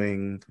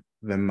involving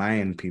the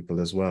Mayan people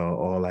as well,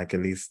 or like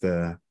at least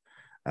they're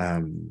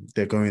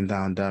going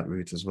down that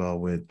route as well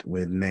with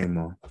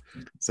Namor.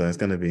 So it's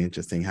going to be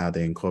interesting how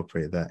they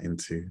incorporate that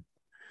into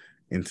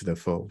the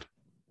fold.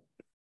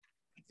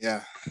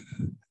 Yeah.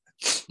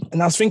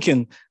 And I was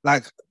thinking,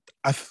 like,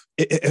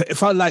 it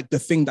felt like the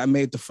thing that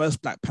made the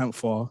first Black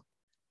Panther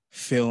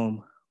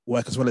film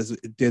work as well as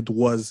it did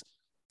was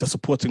the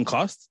supporting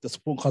cast. The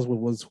supporting cast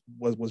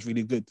was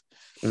really good.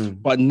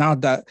 But now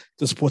that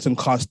the supporting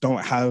cast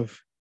don't have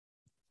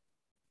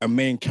a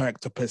main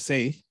character per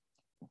se,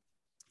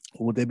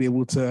 will they be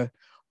able to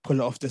pull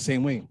it off the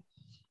same way?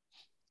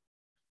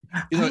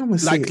 You know,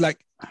 with something like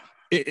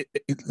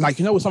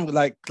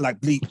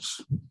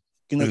Bleach.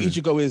 You know,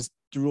 Ichigo is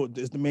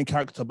the main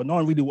character, but no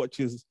one really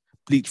watches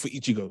Bleach for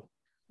Ichigo.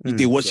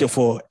 They watch it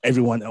for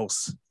everyone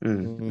else.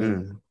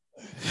 And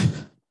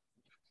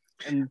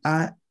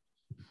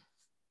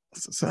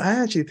So I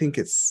actually think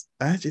it's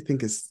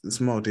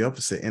more the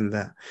opposite in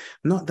that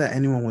not that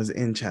anyone was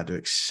in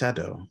Chadwick's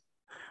shadow,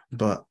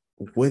 but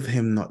with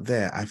him not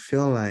there, I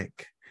feel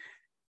like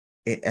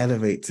it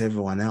elevates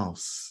everyone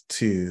else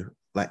to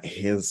like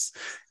his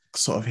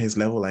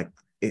level. Like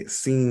it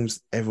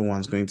seems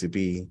everyone's going to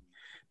be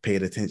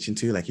paid attention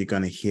to. Like you're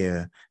gonna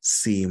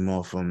see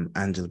more from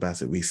Angela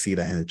Bassett. We see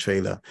that in the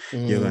trailer.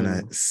 You're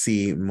gonna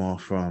see more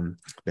from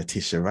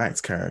Letitia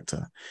Wright's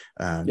character.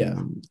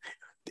 Yeah.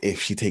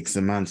 If she takes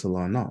the mantle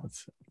or not.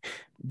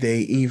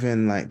 There's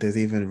even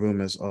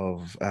rumors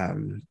of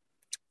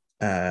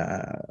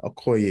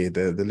Okoye,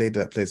 the lady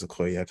that plays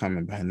Okoye, I can't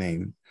remember her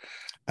name.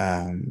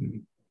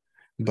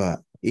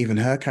 But even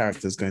her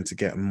character is going to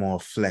get more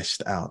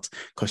fleshed out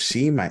because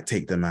she might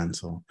take the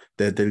mantle.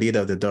 The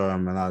leader of the Dora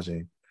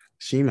Milaje,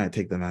 she might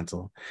take the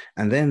mantle.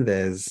 And then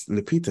there's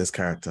Lupita's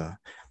character,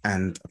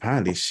 and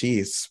apparently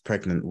she's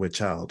pregnant with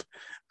child.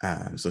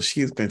 So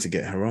she's going to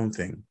get her own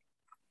thing.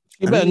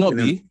 She better not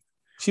be.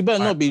 She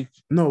better not be.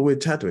 No,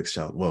 with Chadwick's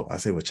child. Well, I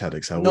say with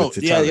Chadwick's child. No, with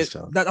T'Challa's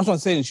child. That's what I'm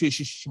saying.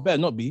 She better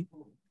not be.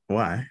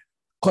 Why?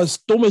 Because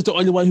Storm is the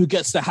only one who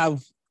gets to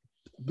have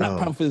Black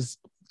Panther's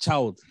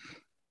child.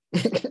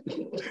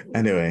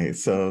 Anyway,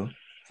 so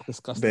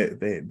disgusting.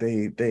 They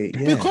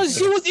because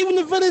she was even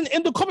a villain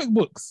in the comic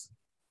books.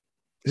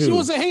 Who? She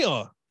was a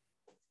hater.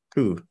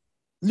 Who?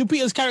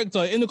 Lupita's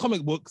character in the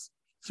comic books.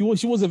 She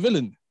was a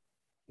villain.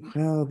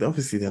 Well,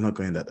 obviously they're not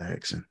going that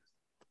direction.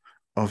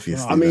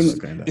 Obviously, I mean,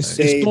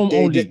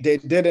 they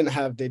didn't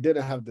have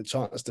the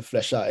chance to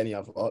flesh out any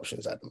other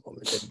options at the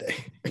moment, did they?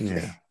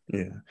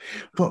 Yeah.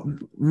 But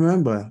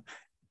remember,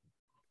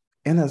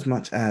 in as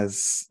much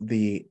as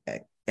the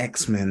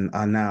X-Men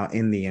are now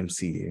in the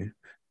MCU,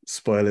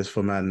 spoilers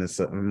for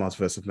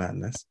Multiverse of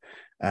Madness,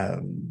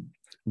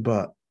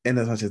 but in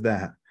as much as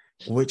that,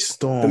 which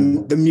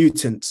Storm? The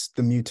mutants,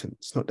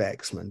 not the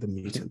X-Men, the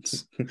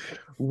mutants.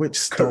 Which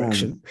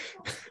Storm?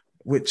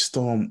 Which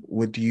Storm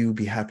would you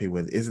be happy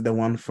with? Is it the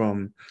one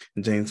from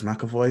James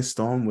McAvoy's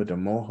Storm with the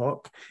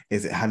mohawk?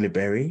 Is it Halle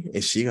Berry?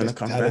 Is she going to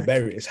come back? It's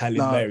Halle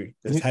Berry.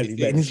 It's Halle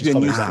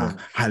Berry.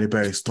 Halle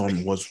Berry's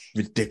Storm was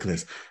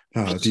ridiculous.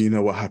 Do you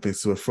know what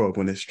happens to a frog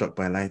when it's struck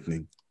by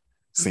lightning?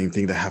 Same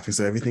thing that happens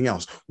to everything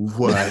else.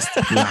 Worst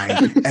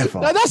line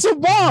ever. No, that's a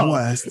bar.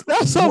 Worst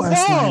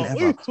line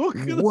ever.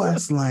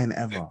 Worst line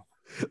ever.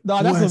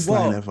 No, that's a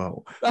bar. Line ever.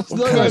 That's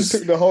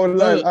took the whole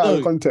line out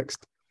of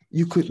context.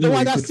 You could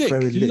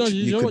very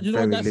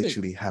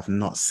literally have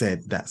not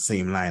said that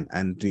same line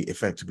and the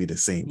effect would be the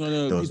same.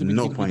 No, there was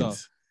no point.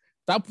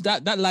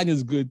 That line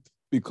is good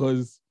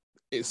because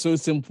it's so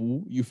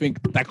simple. You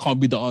think that can't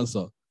be the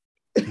answer.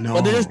 No,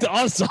 but it is the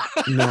answer.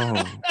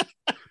 No.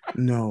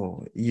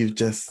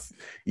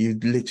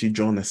 You've literally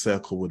drawn a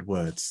circle with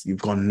words.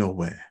 You've gone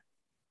nowhere.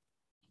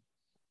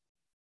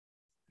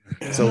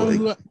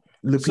 So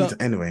Lupita,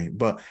 anyway,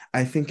 but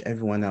I think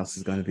everyone else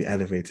is going to be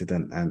elevated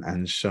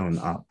and shown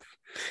up.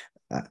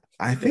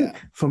 I think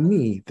for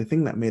me, the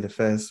thing that made the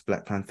first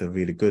Black Panther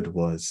really good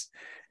was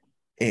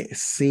it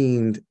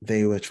seemed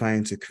they were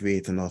trying to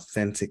create an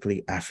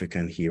authentically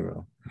African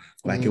hero.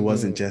 Like it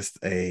wasn't just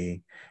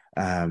it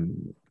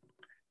wasn't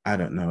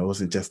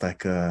just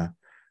like an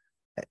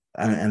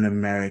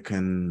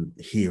American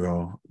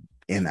hero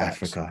in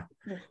Africa.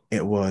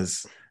 It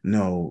was,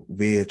 no,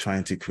 we're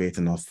trying to create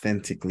an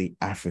authentically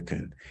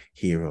African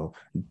hero,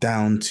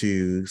 down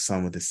to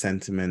some of the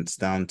sentiments,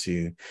 down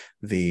to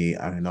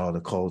all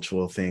the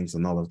cultural things,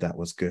 and all of that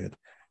was good.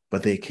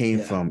 But they came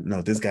from,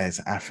 no, this guy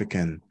is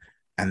African,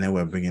 and then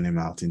we're bringing him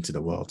out into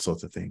the world,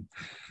 sort of thing.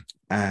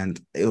 And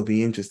it'll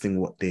be interesting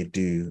what they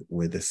do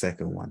with the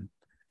second one,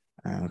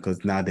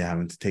 because now they're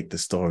having to take the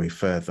story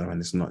further, and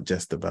it's not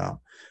just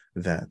about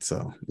that.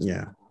 So,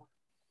 yeah.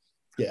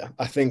 Yeah,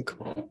 I think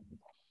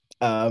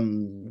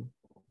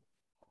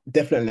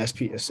definitely, as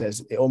Peter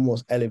says, it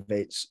almost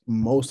elevates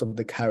most of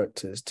the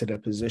characters to the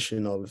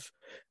position of,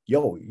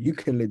 yo, you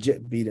can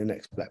legit be the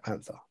next Black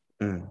Panther.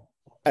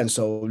 And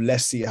so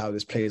let's see how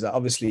this plays out.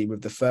 Obviously,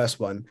 with the first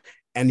one,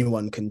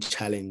 anyone can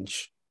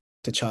challenge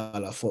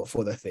T'Challa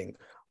for the thing.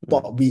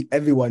 But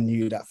everyone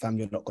knew that, fam,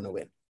 you're not going to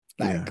win.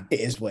 It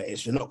is what it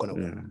is. You're not going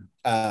to win.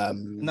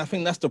 And I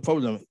think that's the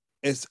problem.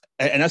 And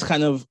that's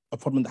kind of a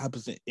problem that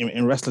happens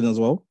in wrestling as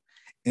well,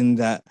 in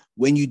that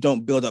when you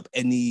don't build up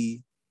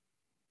any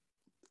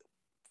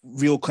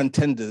real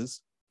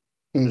contenders,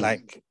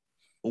 like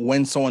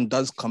when someone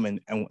does come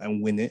in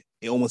and win it,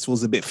 it almost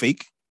feels a bit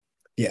fake.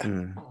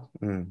 And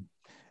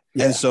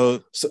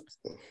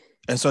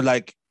so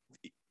like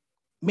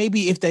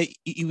maybe if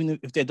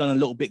they'd done a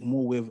little bit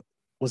more with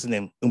what's his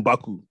name,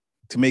 M'Baku,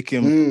 to make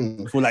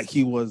him feel like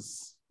he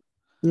was.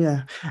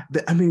 Yeah,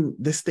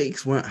 the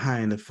stakes weren't high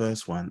in the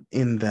first one,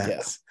 in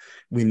that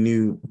we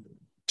knew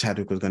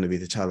Chadwick was going to be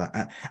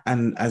T'Challa.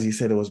 And as you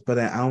said, it was, but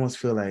I almost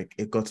feel like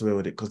it got away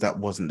with it because that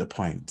wasn't the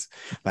point.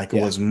 Like,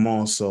 it was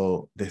more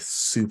so this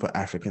super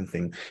African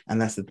thing.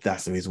 And that's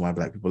the reason why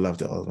Black people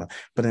loved it all.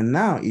 But then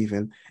now,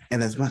 even,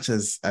 and as much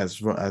as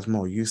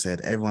Mo, you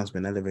said, everyone's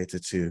been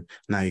elevated to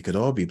now you could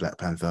all be Black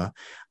Panther.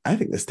 I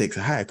think the stakes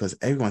are higher because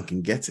everyone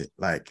can get it.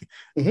 Like,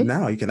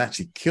 now you can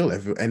actually kill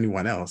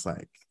anyone else.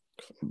 Like,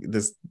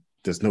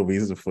 there's no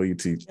reason for you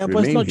to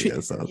remain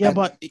here. So.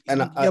 But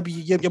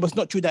it's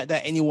not true that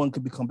anyone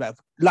can become Black.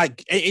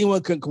 Like,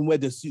 anyone can wear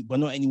the suit, but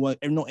not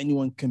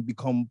anyone can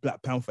become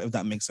Black Panther, if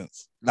that makes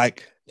sense.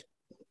 Like,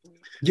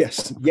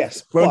 yes.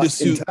 Wearing the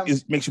suit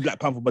makes you Black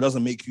Panther, but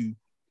doesn't make you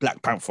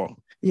Black Panther.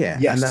 Yeah,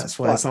 and that's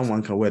why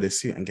someone can wear the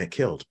suit and get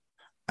killed.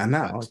 And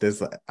now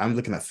I'm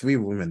looking at 3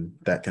 women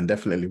that can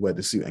definitely wear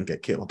the suit and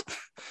get killed.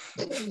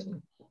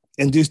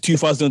 In this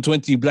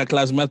 2020 Black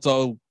Lives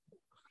Matter.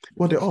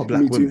 Well, they're all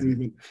Black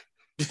women.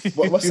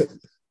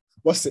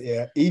 What's it?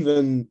 Yeah,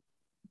 even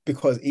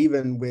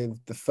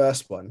with the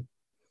first one,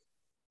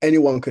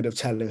 anyone could have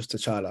challenged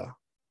T'Challa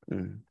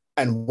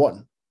and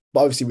won.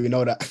 But obviously, we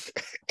know that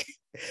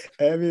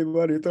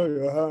everybody throw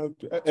your hand,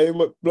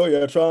 blow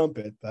your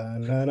trumpet.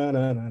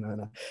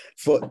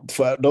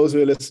 For those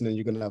who are listening,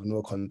 you're gonna have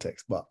no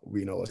context, but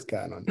we know what's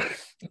going on.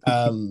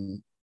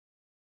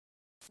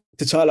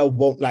 T'Challa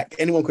won't, like,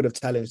 anyone could have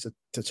challenged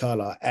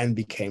T'Challa and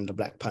became the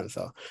Black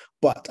Panther,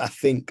 but I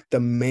think the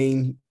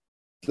main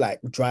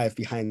drive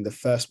behind the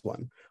first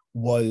one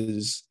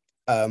was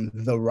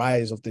the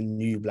rise of the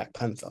new Black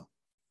Panther.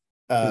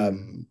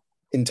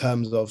 In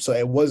terms of, so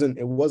it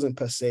wasn't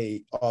per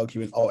se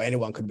arguing, oh,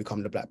 anyone could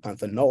become the Black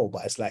Panther. No,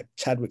 but it's like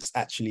Chadwick's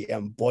actually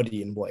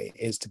embodying what it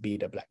is to be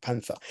the Black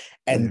Panther,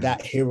 and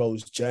that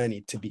hero's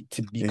journey to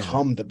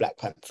become the Black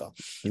Panther.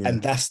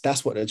 And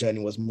that's what the journey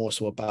was more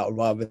so about,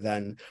 rather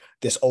than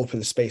this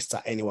open space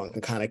that anyone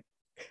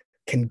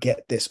can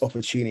get this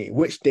opportunity,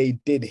 which they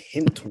did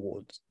hint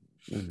towards.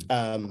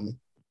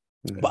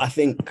 But I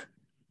think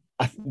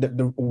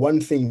the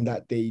one thing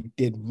that they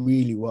did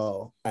really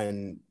well,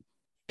 and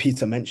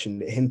Peter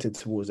mentioned it, hinted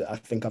towards it, I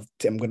think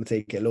I'm going to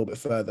take it a little bit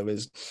further,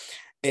 is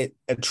a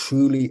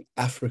truly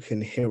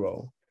African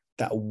hero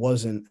that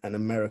wasn't an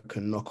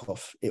American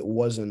knockoff. It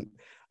wasn't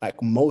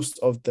like most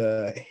of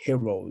the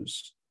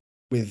heroes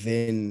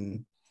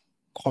within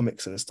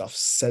comics and stuff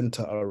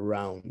center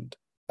around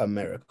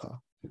America,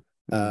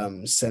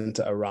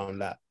 center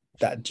around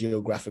that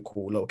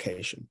geographical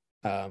location.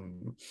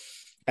 And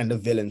the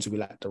villains will be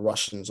like the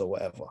Russians or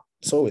whatever.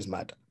 It's always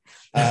mad.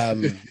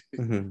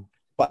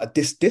 But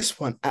this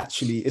one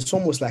actually, it's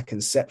almost like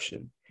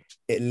Inception.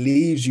 It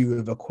leaves you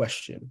with a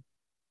question.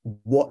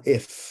 What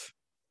if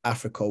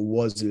Africa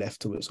was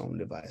left to its own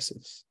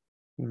devices?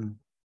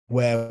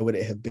 Where would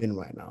it have been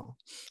right now?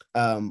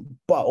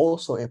 But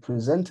also it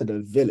presented a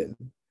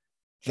villain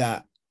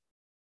that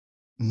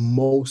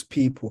most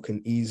people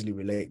can easily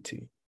relate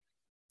to.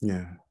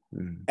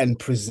 And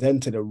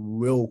presented a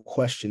real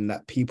question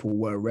that people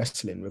were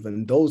wrestling with.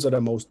 And those are the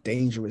most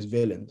dangerous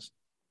villains.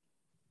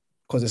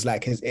 Because it's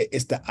like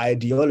it's the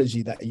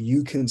ideology that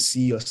you can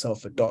see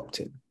yourself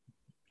adopting.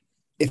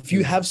 If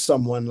you have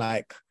someone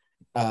like,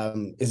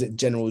 is it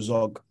General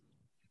Zod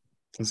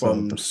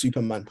from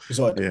Superman?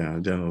 Zod. Yeah,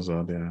 General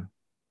Zod, yeah.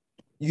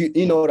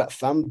 You know that,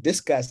 fam,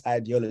 this guy's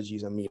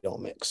ideologies and me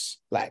don't mix.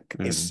 Like,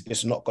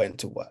 it's not going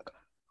to work.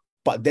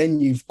 But then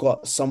you've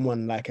got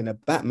someone like in the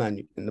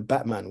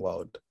Batman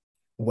world,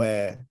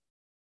 where,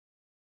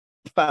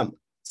 fam,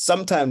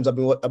 sometimes I've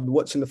been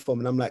watching the film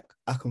and I'm like,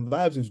 I can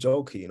vibes with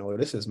Joker,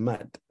 this is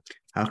mad.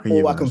 How can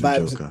you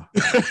vibes with Joker?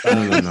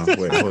 No,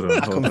 wait, hold on.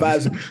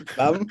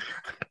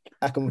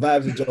 I can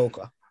vibes with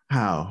Joker.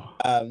 How?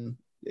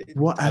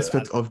 What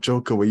aspect of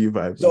Joker were you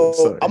vibes with?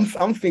 Sorry.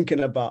 I'm thinking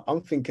about I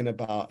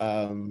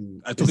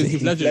took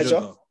Heath Ledger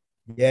Joker.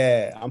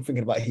 Yeah, I'm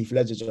thinking about Heath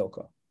Ledger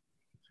Joker.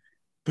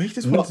 But he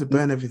just wanted to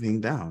burn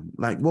everything down.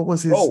 Like, what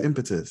was his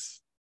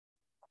impetus?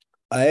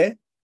 I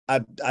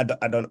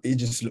don't. He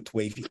just looked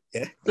wavy.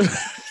 Yeah,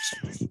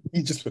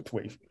 he just looked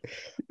wavy.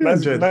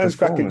 Man's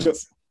cracking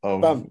jokes.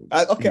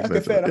 Okay,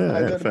 fair enough.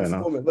 I enjoyed the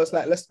performance.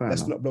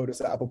 Let's not blow this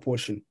out of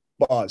proportion.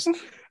 Bars.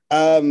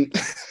 But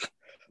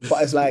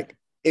it's like,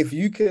 if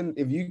you can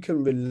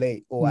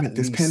relate or at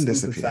least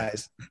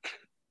sympathize,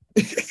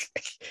 if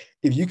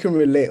you can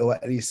relate or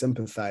at least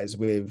sympathize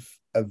with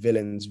a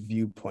villain's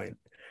viewpoint,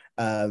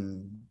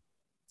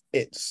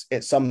 it's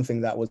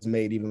something that was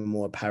made even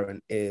more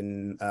apparent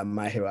in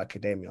My Hero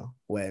Academia,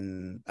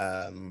 when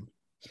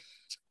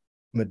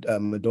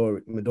Midoriya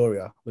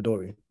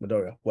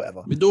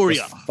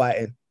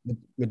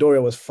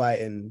was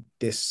fighting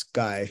this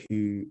guy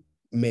who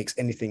makes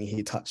anything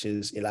he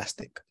touches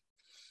elastic,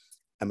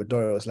 and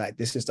Midoriya was like,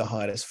 "This is the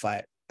hardest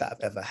fight that I've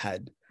ever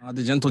had."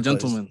 The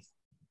gentleman.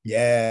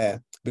 Yeah,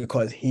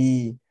 because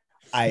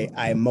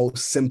I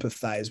most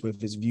sympathize with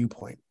his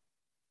viewpoint.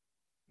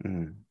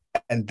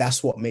 And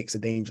that's what makes a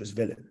dangerous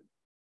villain,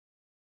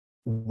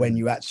 when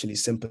you actually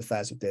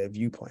sympathize with their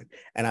viewpoint.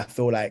 And I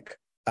feel like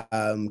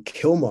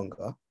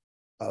Killmonger,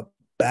 a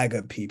bag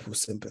of people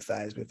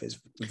sympathize with his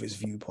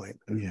viewpoint.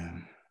 Yeah.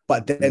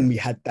 But then we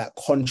had that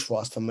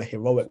contrast from a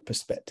heroic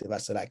perspective. I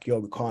said, like, yo,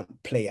 we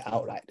can't play it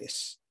out like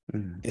this.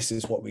 This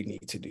is what we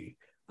need to do.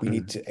 We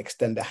need to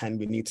extend a hand.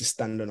 We need to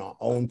stand on our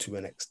own to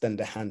and extend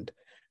a hand.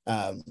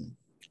 And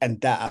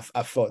that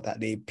I felt that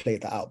they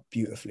played that out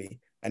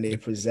beautifully, and they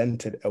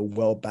presented a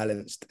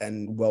well-balanced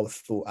and well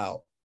thought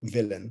out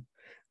villain.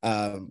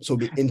 So it'll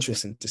be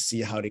interesting to see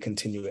how they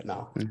continue it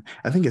now.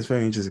 I think it's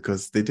very interesting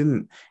because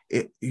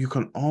you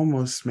can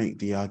almost make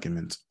the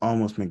argument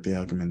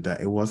that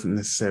it wasn't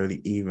necessarily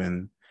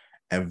even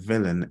a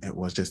villain. It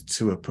was just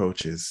two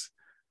approaches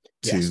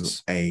two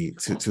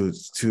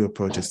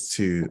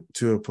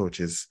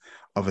approaches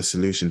of a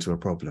solution to a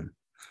problem.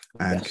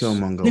 And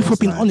Killmonger, if we're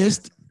being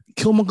honest,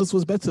 Killmonger's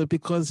was better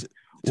because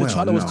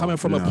T'Challa was coming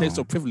from a place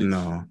of privilege.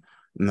 No.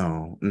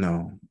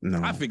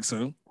 I think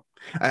so.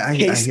 I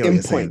hear what you're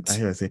saying.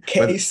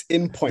 Case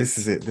in point. This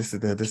is it. This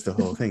is the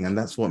whole thing, and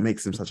that's what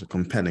makes him such a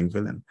compelling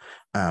villain.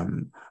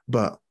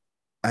 But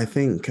I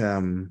think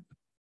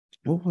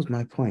what was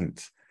my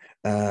point?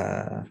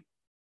 I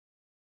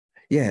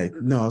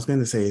was going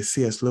to say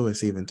C.S.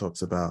 Lewis even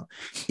talks about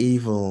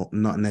evil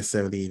not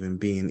necessarily even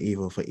being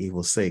evil for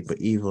evil's sake, but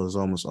evil is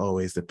almost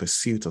always the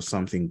pursuit of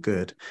something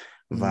good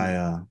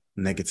via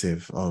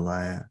negative or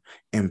via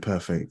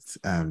imperfect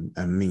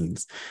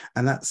means.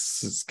 And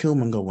that's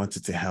Killmonger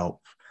wanted to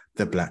help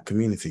the Black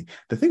community.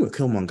 The thing with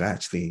Killmonger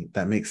actually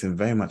that makes him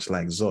very much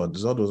like Zod.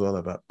 Zod was all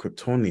about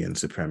Kryptonian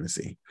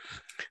supremacy.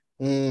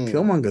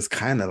 Killmonger's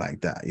kind of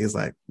like that. He's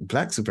like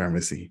Black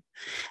supremacy.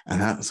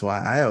 And that's why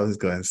I always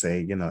go and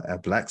say, a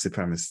Black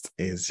supremacist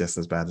is just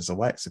as bad as a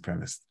white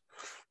supremacist.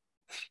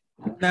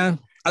 Nah,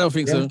 I don't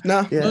think so.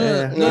 No.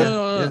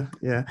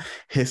 Yeah.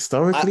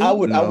 Historically, I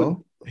would.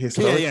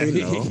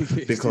 Historically, no,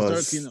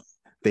 because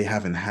they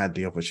haven't had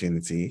the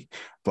opportunity.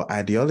 But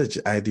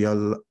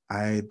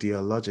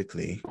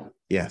ideologically,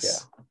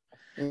 yes.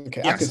 Yeah.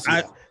 Okay. Yes,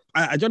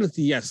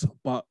 ideologically, yes,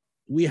 but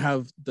we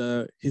have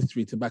the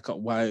history to back up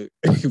why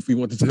if we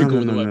wanted to go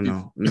with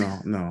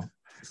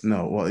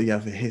No. Well, you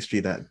have a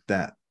history that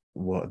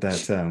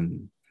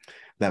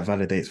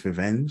validates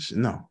revenge.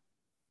 No.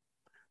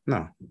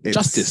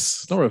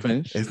 Justice, not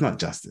revenge. It's not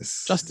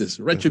justice. Justice,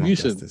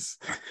 retribution. Justice.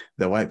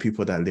 The white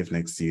people that live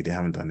next to you, they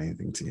haven't done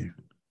anything to you.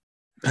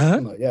 Huh?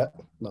 Not yet.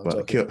 No,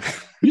 but you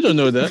don't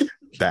know that.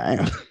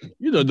 Damn.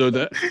 You don't know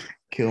that.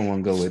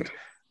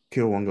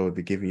 Killmonger would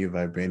be giving you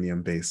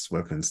vibranium-based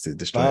weapons to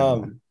destroy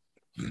everyone.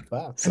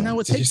 Wow. So, and now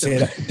did you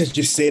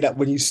say that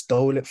when you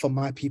stole it from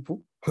my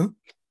people? Huh?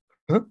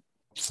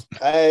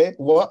 Hey,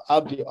 what?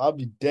 I'll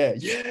be there.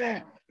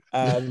 Yeah.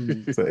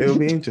 So it'll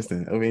be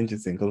interesting.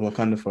 Because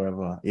Wakanda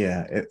Forever.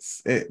 Yeah,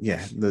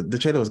 the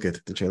trailer was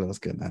good. The trailer was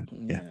good, man.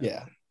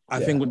 Yeah. I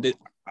think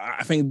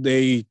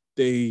they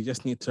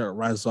just need to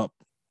rise up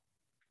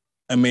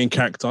a main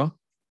character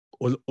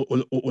or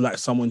like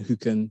someone who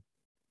can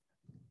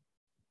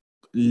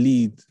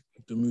lead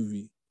the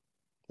movie.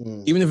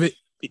 Even if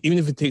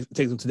it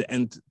takes them to the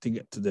end to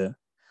get to there.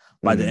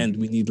 By the end,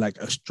 we need like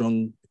a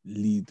strong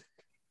lead.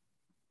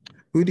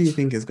 Who do you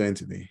think is going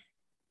to be?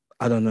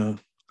 I don't know.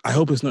 I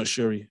hope it's not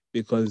Shuri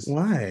because...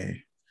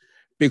 Why?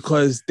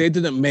 Because they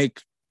didn't make...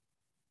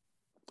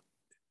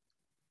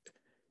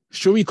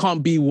 Shuri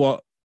can't be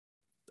what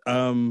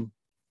Tom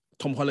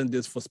Holland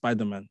is for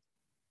Spider-Man.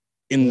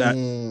 In that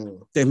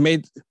they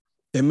made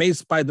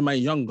Spider-Man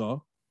younger,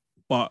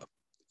 but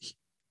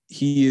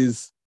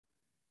he's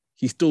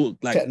still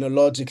like...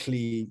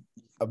 technologically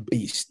a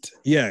beast.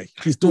 Yeah,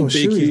 he's still big.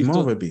 Shuri's more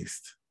of a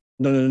beast.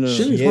 No.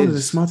 Shuri's one of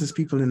the smartest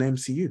people in the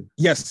MCU.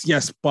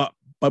 Yes, but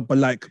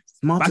like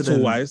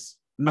battle-wise.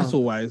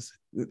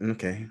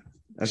 Okay.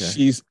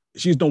 She's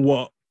done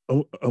what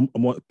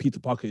Peter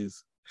Parker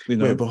is.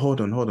 Wait, but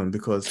hold on,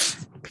 because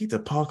Peter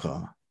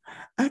Parker,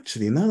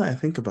 actually, now that I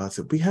think about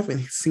it, we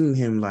haven't seen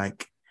him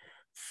like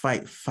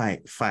fight.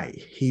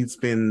 He's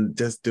been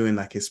just doing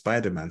like his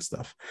Spider-Man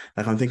stuff.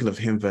 Like I'm thinking of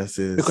him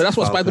versus because that's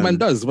what Falcon. Spider-Man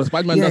does. When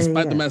Spider-Man does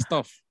Spider-Man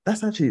stuff.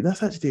 That's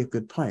actually a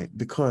good point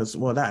because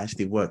that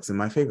actually works in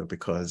my favor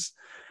because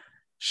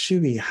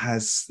Shuri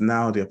has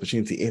now the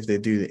opportunity, if they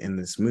do it in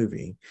this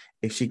movie,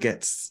 if she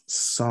gets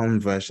some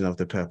version of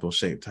the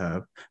purple-shaped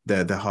herb,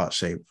 the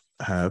heart-shaped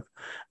herb,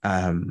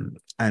 and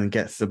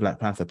gets the Black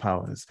Panther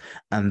powers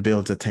and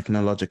builds a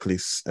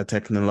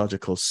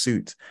technological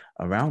suit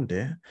around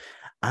it,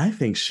 I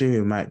think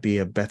Shuri might be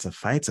a better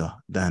fighter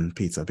than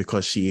Peter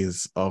because she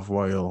is of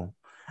royal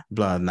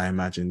blood. And I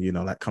imagine,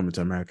 like coming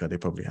to America, they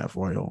probably have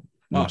royal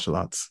martial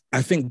arts.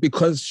 I think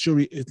because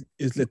Shuri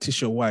is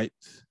Letitia White,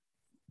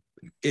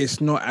 it's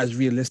not as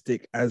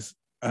realistic as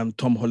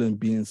Tom Holland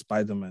being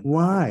Spider-Man.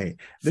 Why?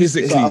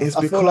 Physically. It's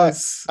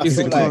because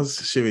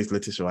Shuri's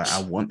Letitia White.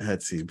 I want her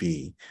to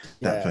be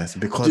that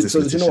person because it's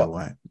Letitia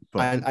White.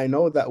 And I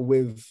know that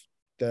with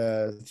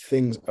the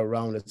things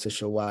around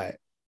Letitia White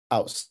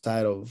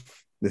outside of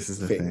this is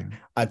the thing.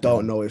 I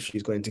don't know if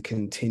she's going to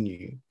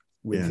continue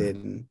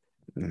within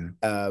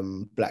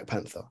Black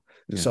Panther.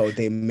 Yeah. So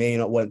they may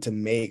not want to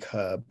make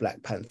her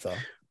Black Panther.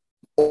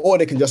 Or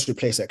they can just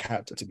replace her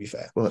character, to be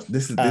fair. Well,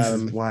 this is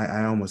why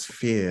I almost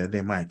fear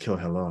they might kill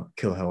her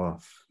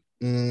off.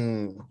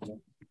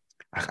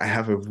 I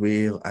have a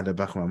real, at the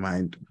back of my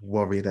mind,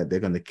 worry that they're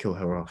going to kill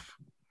her off.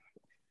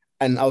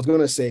 And I was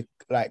going to say,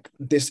 like,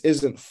 this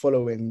isn't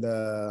following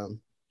the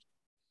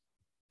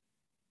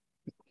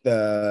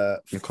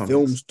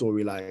film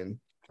storyline,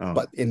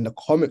 but in the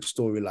comic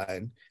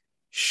storyline,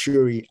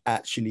 Shuri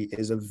actually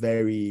is a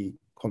very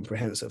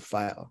comprehensive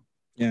fighter.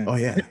 Yeah. Oh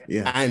yeah.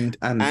 And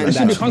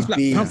she becomes Black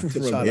Panther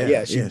T'Challa.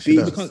 Yeah, she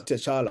beats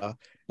T'Challa.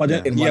 But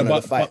then, in one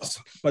of the fights.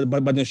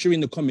 But then Shuri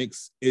in the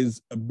comics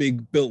is a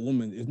big built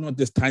woman. It's not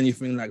this tiny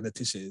thing like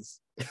Letitia is.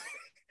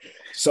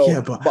 So yeah,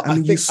 but I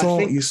mean, you saw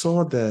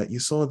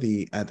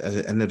the at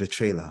the end of the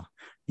trailer,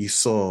 you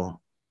saw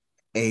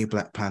a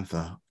Black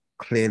Panther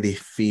clearly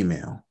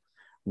female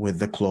with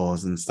the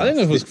claws and stuff. I didn't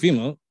know if it was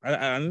female.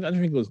 I didn't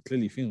think it was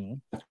clearly female.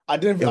 I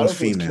don't think it was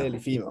clearly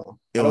female.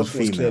 It was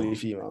clearly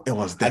female. It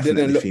was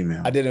definitely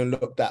female. I didn't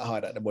look that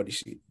hard at the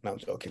bodysuit. No, I'm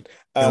joking.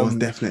 It was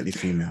definitely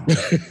female.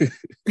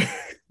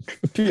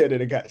 Peter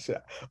didn't catch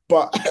that.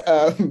 But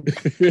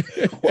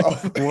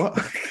what?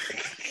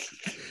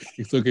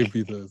 It's okay,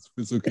 Peter.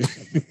 It's okay.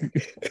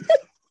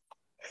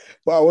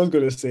 What I was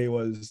gonna say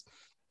was,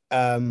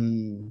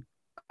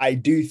 I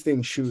do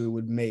think Shuri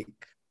would make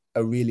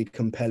a really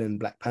compelling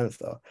Black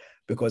Panther,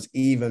 because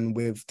even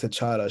with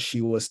T'Challa, she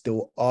was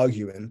still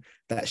arguing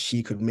that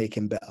she could make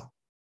him better.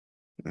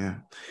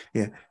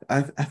 Yeah.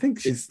 I think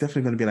she's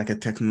definitely going to be like a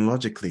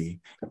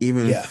technologically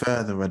even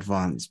further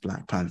advanced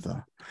Black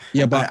Panther.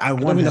 Yeah, but I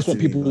don't think that's what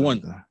people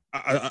want.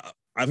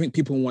 I think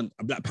people want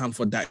a Black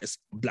Panther that is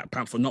Black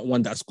Panther, not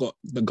one that's got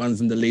the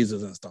guns and the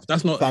lasers and stuff.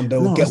 That's not.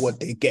 They'll get what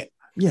they get.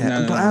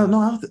 Yeah,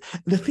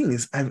 the thing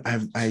is,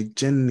 I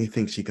genuinely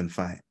think she can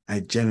fight. I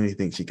genuinely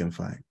think she can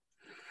fight.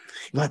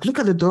 Like, look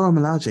at the Dora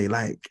Milaje.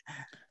 Like,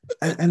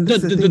 and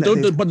but the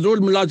Dora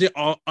Milaje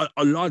are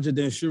larger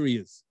than Shuri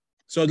is.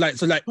 So like,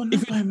 but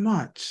not by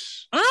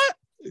much. Huh?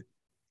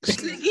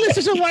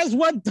 Listen, why is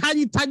one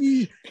tiny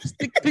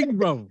stick thing,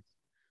 bro?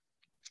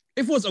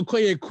 If it was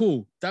Okoye,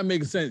 cool, that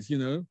makes sense, you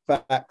know.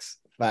 Facts.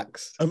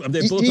 Even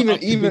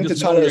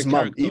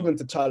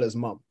T'Challa's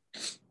mum,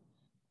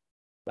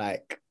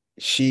 like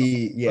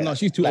she, Oh, no,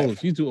 she's too old.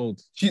 She's too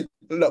old.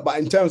 Look, but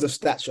in terms of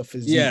stature,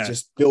 physique,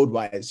 just build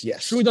wise,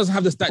 yes. Shuri doesn't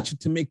have the stature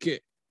to make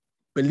it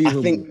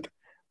believable.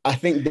 I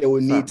think they will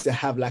need to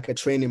have like a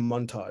training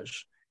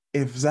montage.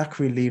 If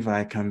Zachary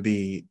Levi can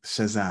be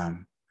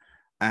Shazam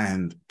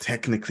and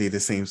technically the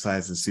same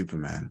size as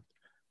Superman,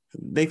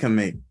 they can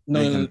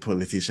put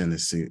Letitia in a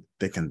suit.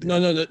 They can do.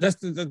 No.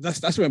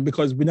 That's right,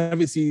 because we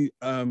never see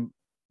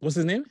what's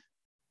his name?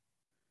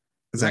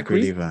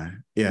 Zachary Levi.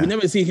 Yeah. We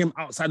never see him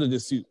outside of the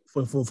suit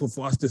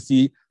for us to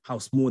see how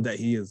small that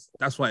he is.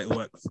 That's why it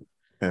works.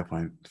 Fair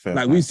point.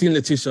 We've seen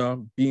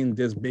Letitia being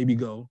this baby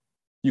girl.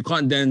 You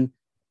can't then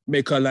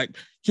make her like. Do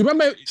you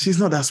remember? She's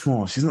not that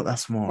small.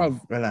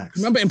 Bro, relax.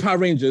 Remember in Power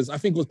Rangers? I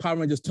think it was Power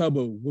Rangers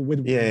Turbo.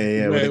 With a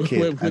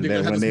kid. And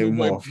then when they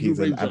morph, he's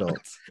an adult.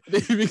 They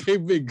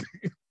became big.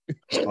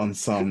 on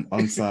some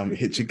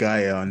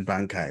Hichigaya and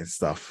Bankai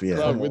stuff. Yeah.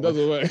 No, it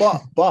doesn't work.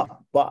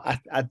 But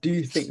I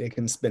do think they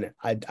can spin it.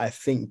 I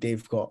think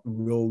they've got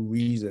real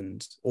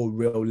reasons or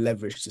real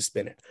leverage to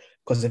spin it.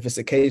 Because if it's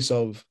a case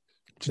of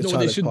you know what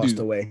they should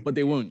do, away, but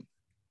they won't.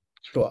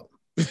 What?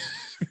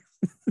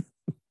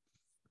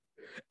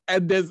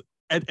 And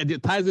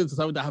it ties into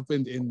something that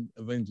happened in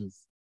Avengers.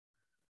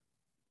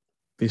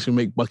 They should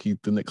make Bucky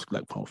the next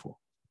Black Panther.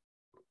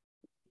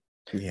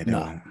 Yeah, they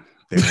won't.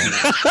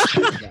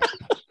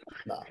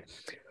 Nah.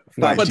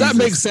 But that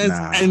makes sense,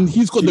 and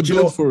he's got the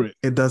build for it.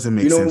 It doesn't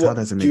make sense. How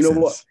does it make sense?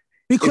 What?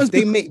 Because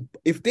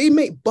if they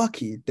make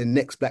Bucky the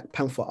next Black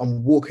Panther,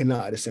 I'm walking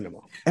out of the cinema.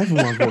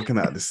 Everyone's walking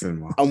out of the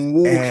cinema. I'm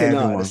walking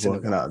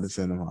out of the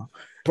cinema.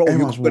 Bro,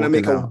 you're gonna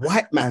make a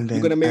white man.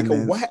 You're gonna make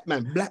a white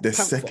man Black the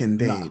Panther. Second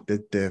day,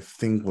 the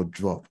thing will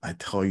drop. I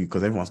tell you,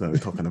 because everyone's gonna be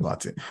talking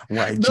about it.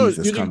 Why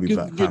Jesus can't be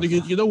Black Panther?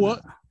 You know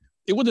what?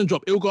 It wouldn't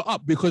drop. It will go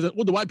up because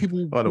all the white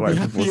people. All the white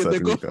people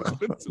certainly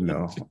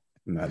go.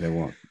 No, they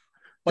won't.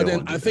 But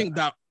then I think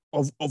that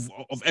of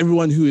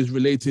everyone who is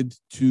related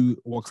to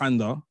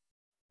Wakanda,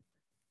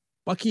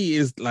 Bucky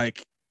is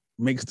like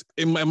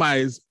in my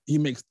eyes, he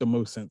makes the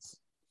most sense.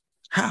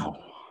 How?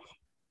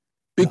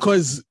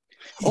 Because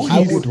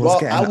I would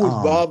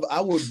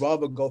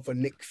rather go for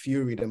Nick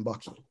Fury than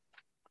Bucky.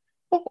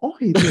 All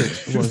he did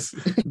was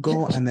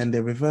go, and then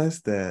they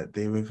reversed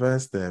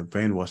the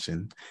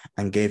brainwashing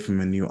and gave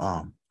him a new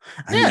arm.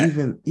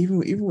 And even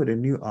with a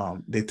new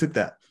arm, they took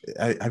that.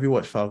 Have you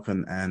watched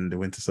Falcon and the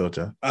Winter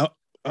Soldier? I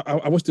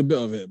watched a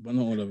bit of it, but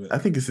not all of it. I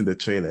think it's in the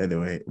trailer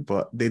anyway.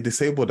 But they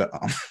disabled the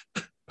arm.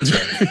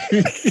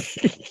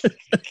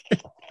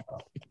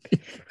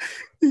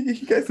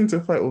 He gets into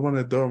a fight with one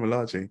of Dora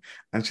Milaje,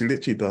 and she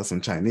literally does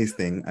some Chinese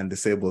thing and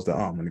disables the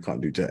arm, and he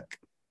can't do jack.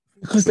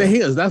 Because they're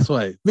haters, that's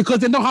why. Because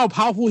they know how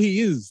powerful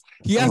he is.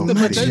 He has the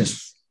potential.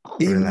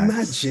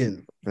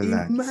 Imagine.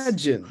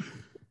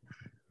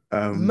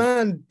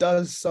 Man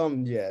does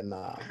some,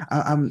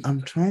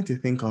 I'm trying to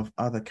think of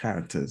other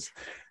characters,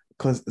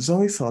 because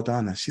Zoe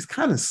Saldana, she's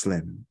kind of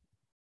slim.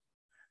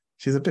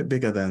 She's a bit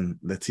bigger than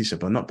Letitia,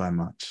 but not by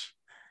much.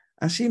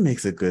 And she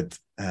makes a good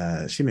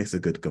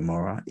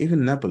Gamora.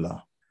 Even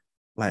Nebula.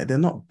 Like, they're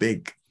not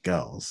big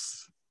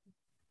girls.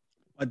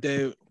 But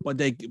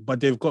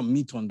they've got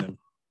meat on them.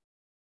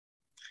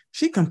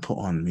 She can put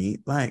on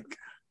meat. Like,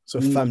 So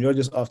fam, you're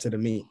just after the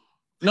meat.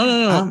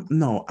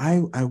 No.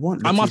 I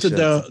want I'm after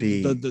to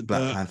be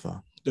Black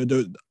Panther.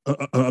 The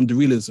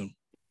realism.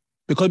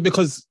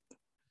 Because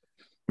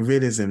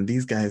realism,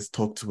 these guys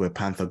talk to a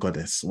panther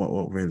goddess.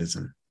 What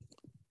realism?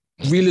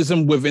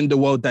 Realism within the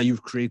world that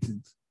you've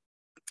created.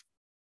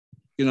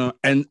 You know,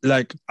 and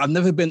like I've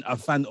never been a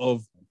fan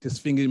of this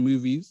thing in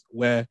movies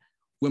where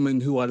women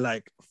who are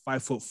like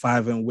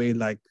 5'5" and weigh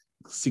like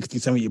 60,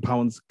 70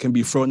 pounds can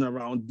be thrown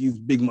around these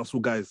big muscle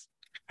guys.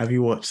 Have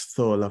you watched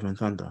Thor: Love and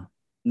Thunder?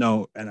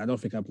 No, and I don't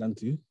think I plan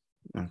to.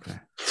 Okay.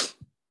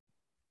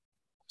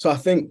 So I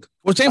think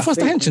was Jane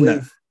Foster henching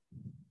that?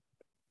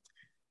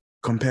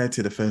 Compared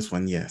to the first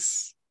one,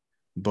 yes.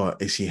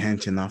 But is she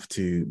hench enough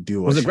to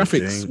do what was it she's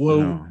graphics? doing?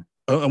 Well,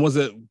 no. And was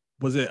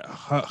it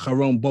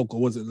her own bulk,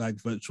 or was it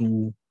like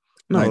virtual?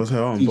 No, like, it was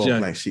her own CGI?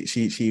 bulk. Like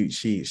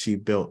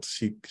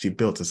she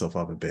built herself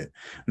up a bit,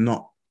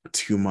 not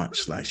too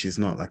much. Like she's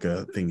not like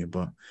a thingy,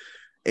 but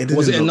it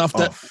didn't look enough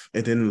off.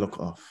 It didn't look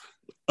off.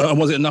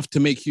 Was it enough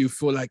to make you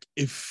feel like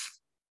if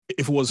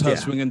it was her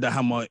swinging the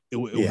hammer, it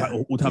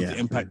would have the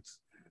impact?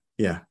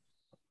 Yeah.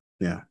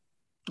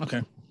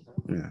 Okay.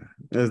 Yeah,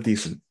 it was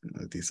decent.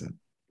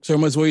 So,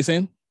 what were you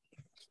saying?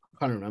 I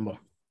can't remember.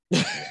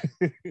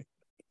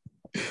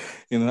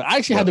 You know, I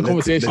actually had the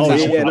conversation. No,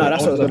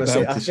 that's what I was gonna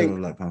say. I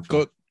think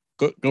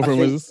go for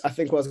Moses. I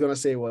think what I was gonna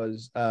say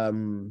was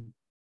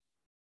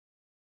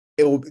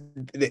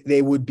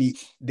they would be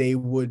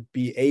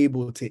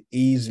able to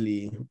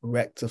easily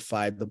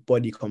rectify the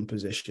body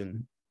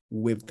composition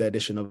with the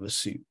addition of a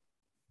suit.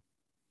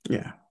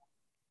 Yeah.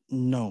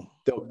 No.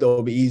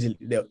 They'll be easily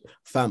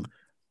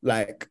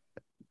like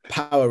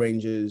Power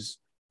Rangers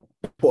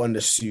put on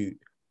the suit,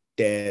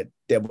 their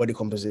body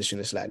composition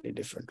is slightly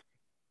different.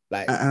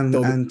 Like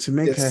and to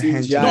make her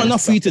hench, not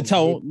enough for you to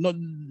tell, not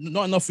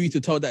enough for you to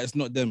tell that it's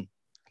not them.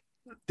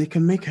 They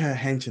can make her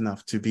hench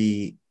enough to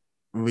be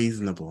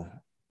reasonable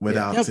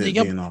without it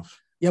being off.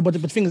 Yeah, but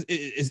the thing is,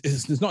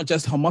 it's not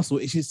just her muscle.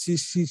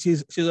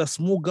 She's a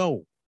small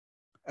girl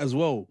as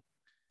well.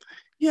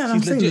 Yeah,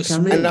 I'm saying I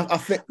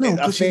think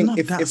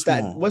if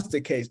that was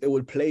the case, it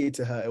would play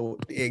to her.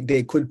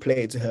 They could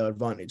play it to her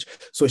advantage.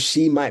 So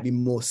she might be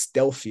more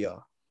stealthier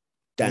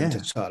than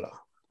T'Challa.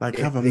 Like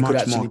have a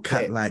much more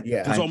cat-like.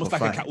 Yeah, it's almost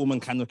like a Catwoman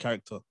kind of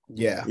character.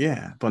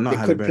 Yeah, but not.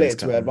 They could play it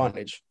to her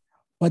advantage.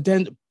 But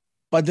then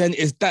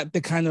is that the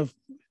kind of?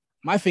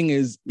 My thing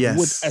is,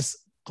 yes.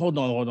 Hold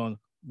on.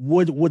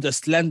 Would a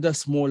slender,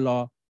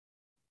 smaller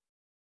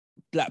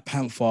Black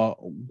Panther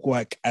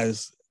work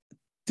as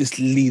this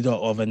leader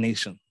of a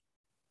nation?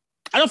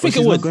 I don't think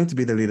it was going to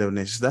be the leader of a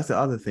nation. That's the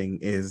other thing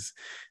is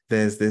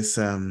there's this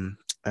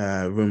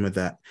rumor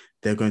that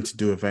they're going to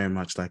do a very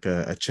much like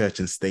a church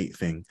and state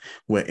thing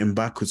where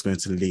M'Baku's going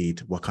to lead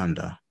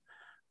Wakanda,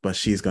 but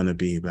she's going to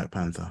be Black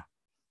Panther.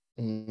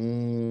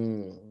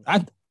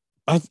 I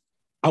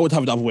would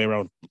have it the other way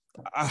around.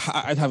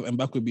 I'd have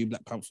M'Baku be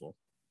Black Panther.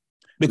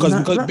 Because I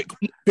wouldn't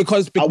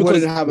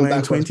have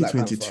M'Baku in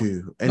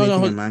 2022.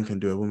 Anything a man can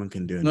do, a woman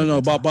can do.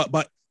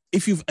 But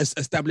if you've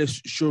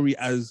established Shuri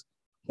as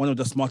one of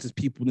the smartest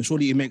people, then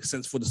surely it makes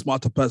sense for the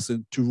smarter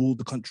person to rule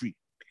the country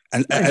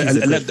and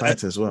let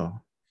fight as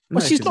well.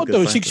 But she's not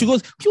though. She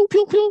goes pew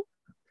pew pew.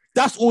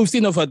 That's all we've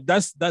seen of her.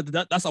 That's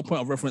our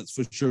point of reference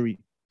for Shuri.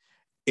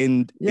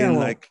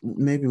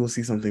 Maybe we'll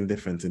see something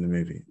different in the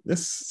movie.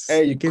 As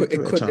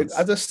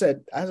I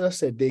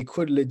said, they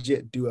could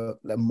legit do a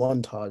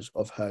montage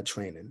of her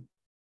training.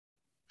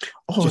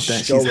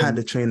 She's had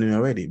the training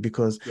already,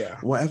 because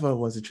whatever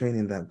was the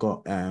training that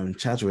got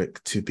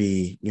Chadwick to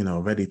be,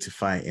 ready to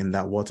fight in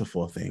that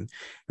waterfall thing,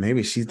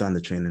 maybe she's done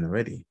the training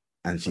already.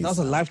 And that was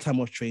a lifetime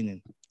of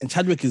training. And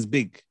Chadwick is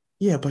big.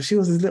 Yeah, but she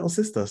was his little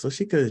sister, so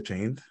she could have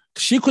trained.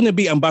 She couldn't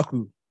beat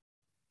M'Baku.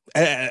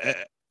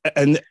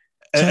 And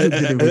Chadwick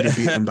didn't really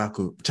beat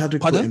M'Baku.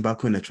 Chadwick put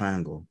M'Baku in a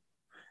triangle.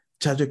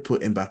 Letitia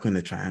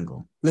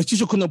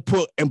couldn't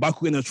put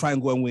M'Baku in a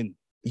triangle and win.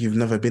 You've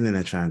never been in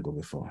a triangle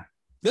before.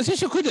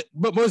 Letitia couldn't.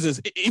 But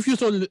Moses, if you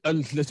saw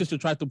Letitia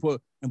try to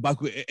put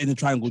M'Baku in a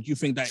triangle, do you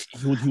think that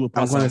he would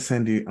pass? I'm going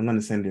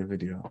to send you a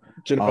video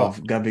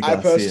of Gabby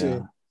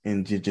Garcia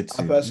in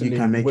Jiu-Jitsu. You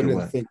can make it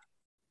work.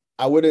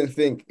 I wouldn't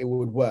think it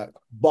would work,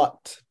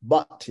 but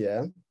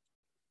yeah.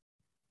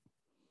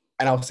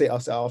 And I'll say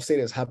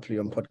this happily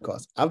on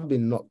podcast. I've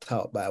been knocked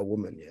out by a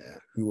woman,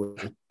 who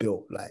was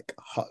built like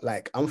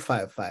I'm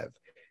 5'5".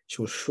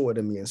 She was shorter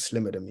than me and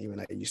slimmer than me when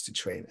I used to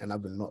train, and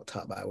I've been knocked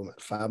out by a woman.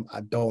 Fam,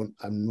 I'm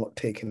not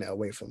taking it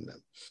away from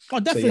them. Oh,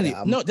 definitely.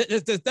 So,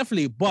 there's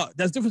definitely, but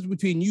there's difference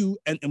between you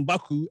and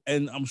M'Baku,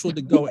 and I'm sure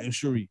the girl and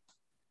Shuri.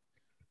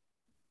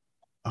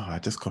 Oh, I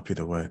just copied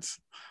the words.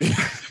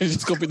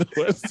 Just copy the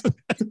words.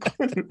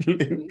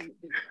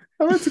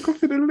 I went to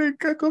copy the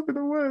link. I copied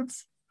the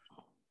words.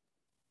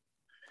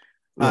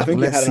 I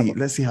think let's see.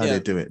 Let's see how Yeah. they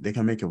do it. They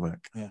can make it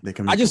work. Yeah. They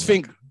can. Make I just it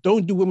work. think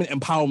don't do women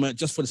empowerment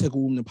just for the sake of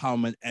women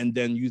empowerment, and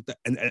then use that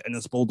and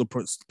then spoil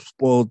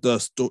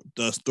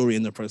the story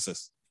in the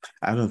process.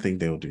 I don't think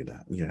they'll do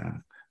that. Yeah,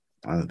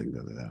 I don't think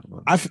they'll do that.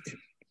 But...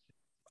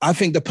 I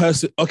think the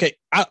person. Okay,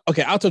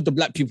 out of the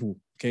black people,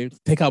 okay,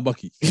 take out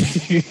Bucky.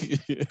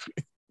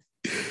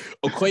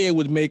 Okoye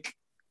would make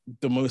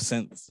the most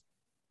sense.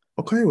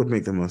 Okoye would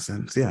make the most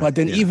sense. Yeah, but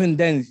then even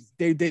then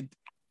they.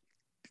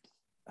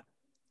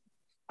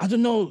 I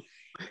don't know.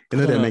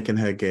 They're making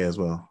her gay as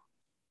well.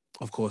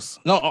 Of course.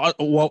 No,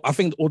 well, I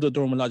think all the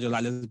Dora Milaje are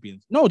like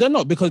lesbians. No, they're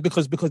not because they're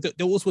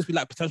all supposed to be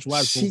like potential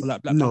wives for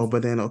Black No,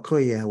 but then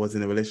Okoye was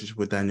in a relationship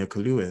with Daniel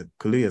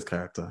Kaluuya's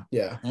character.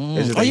 Yeah.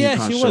 It's just that he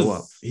can't show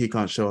up. He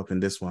can't show up in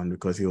this one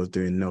because he was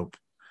doing Nope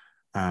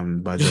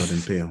by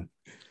Jordan Peele.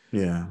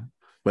 Yeah.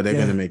 But they're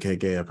going to make her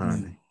gay,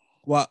 apparently.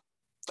 Well,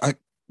 I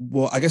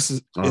guess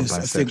it's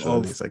a thing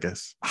of, least, I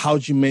guess. How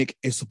do you make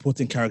a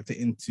supporting character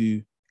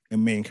into a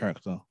main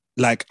character?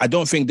 Like, I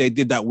don't think they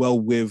did that well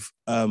with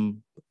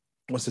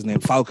what's his name?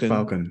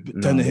 Falcon.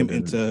 Turning him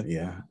into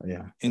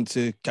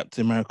into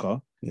Captain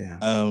America. Yeah.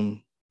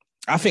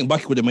 I think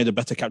Bucky would have made a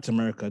better Captain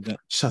America.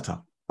 Shut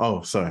up.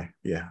 Oh, sorry.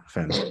 Yeah,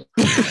 fair enough.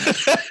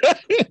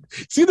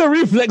 See the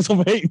reflex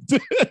of hate.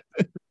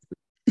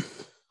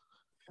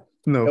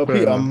 No, yo,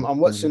 Pete, I'm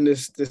watching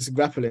this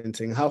grappling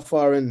thing. How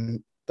far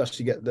in does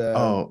she get the?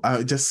 Oh,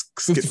 I just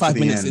skip 55 to the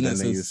minutes end and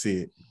then you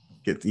see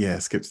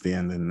it. Skip to the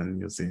end and then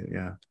you'll see it.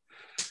 Yeah.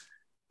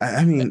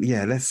 I mean,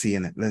 yeah, let's see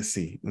in it. Let's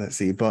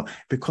see. But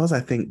because I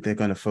think they're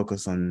going to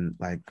focus on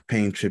like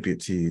paying tribute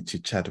to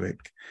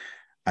Chadwick,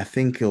 I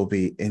think it'll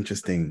be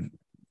interesting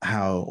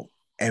how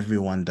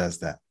everyone does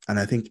that. And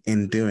I think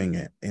in doing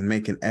it, in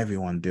making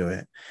everyone do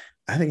it,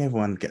 I think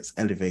everyone gets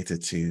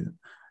elevated to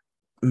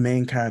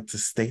main character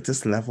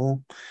status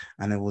level,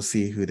 and then we'll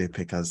see who they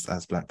pick as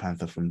Black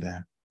Panther from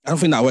there. I don't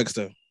think that works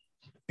though.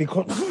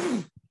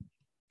 Because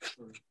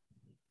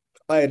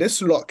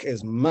this lock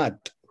is mad.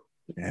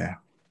 Yeah.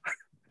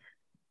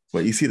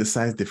 But you see the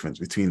size difference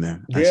between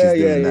them.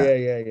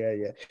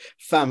 Yeah.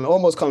 Fam, it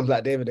almost comes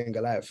like David and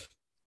Goliath.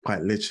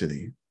 Quite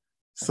literally.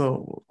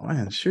 So,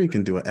 man, sure, you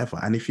can do whatever.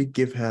 And if you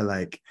give her,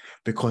 like,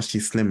 because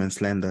she's slim and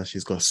slender,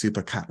 she's got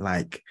super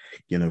cat-like,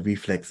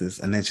 reflexes,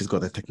 and then she's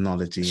got the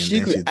technology. She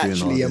and then could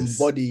actually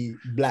embody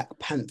Black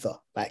Panther,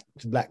 like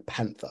Black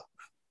Panther.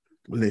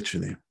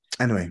 Literally.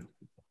 Anyway,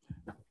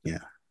 yeah.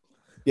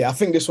 Yeah, I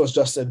think this was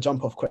just a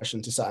jump-off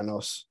question to something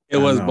else. It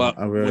was, but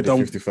we're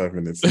already 55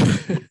 minutes.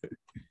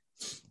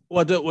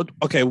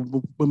 Okay,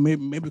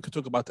 maybe we could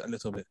talk about it a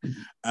little bit.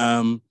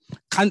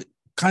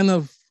 Kind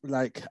of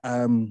like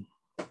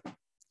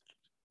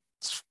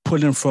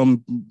pulling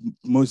from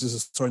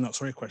Moses'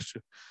 sorry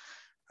question.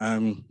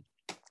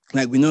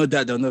 Like we know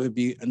that there'll never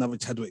be another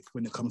Chadwick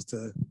when it comes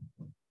to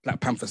Black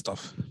Panther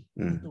stuff.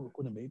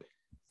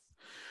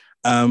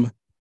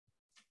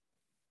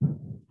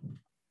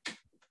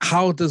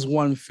 How does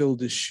one fill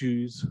the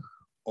shoes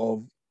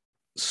of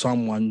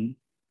someone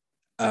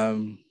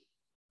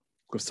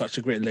with such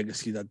a great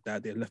legacy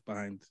that they left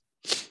behind?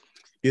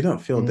 You don't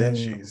fill their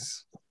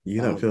shoes.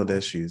 You don't fill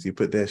their shoes. You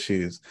put their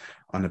shoes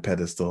on a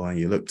pedestal and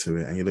you look to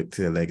it and you look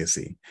to their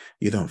legacy.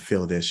 You don't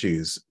fill their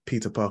shoes.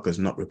 Peter Parker's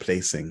not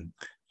replacing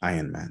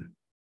Iron Man.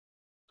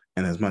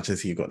 And as much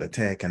as he got the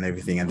tech and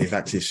everything, and they've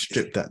actually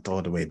stripped that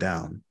all the way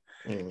down,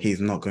 he's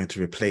not going to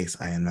replace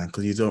Iron Man,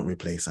 because you don't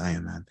replace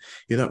Iron Man.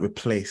 You don't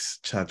replace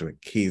Chadwick.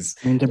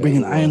 They're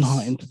bringing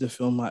Ironheart into the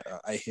film, I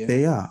hear.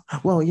 They are.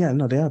 Well, yeah,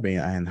 no, they are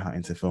bringing Ironheart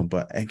into the film.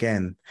 But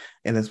again,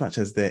 in as much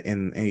as they're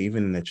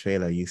even in the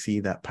trailer, you see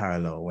that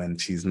parallel when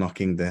she's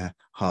knocking the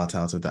heart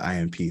out of the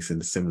iron piece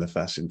in a similar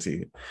fashion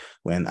to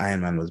when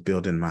Iron Man was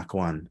building Mach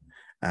 1.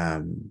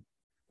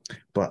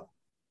 But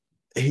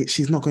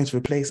she's not going to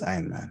replace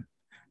Iron Man.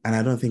 And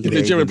I don't think she's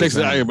legit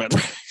replacing Iron Man.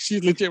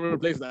 She's legit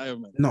replacing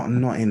Iron Man.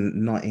 Not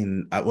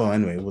in. Well,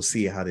 anyway, we'll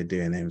see how they do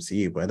in the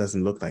MCU, but it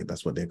doesn't look like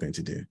that's what they're going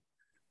to do.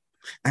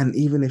 And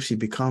even if she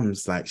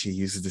becomes like she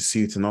uses the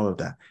suit and all of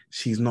that,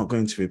 she's not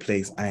going to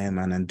replace Iron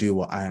Man and do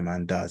what Iron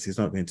Man does. He's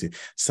not going to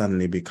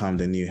suddenly become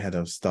the new head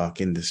of Stark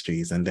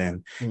Industries and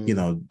then,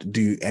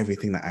 do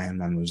everything that Iron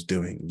Man was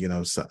doing,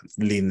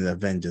 leading the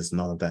Avengers and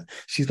all of that.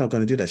 She's not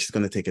going to do that. She's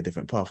going to take a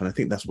different path. And I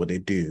think that's what they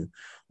do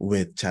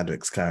with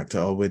Chadwick's character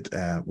or with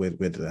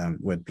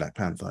Black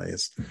Panther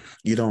is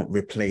you don't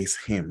replace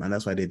him. And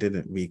that's why they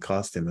didn't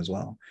recast him as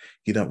well.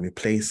 You don't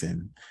replace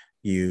him.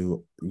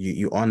 You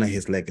honor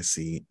his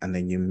legacy and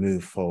then you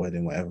move forward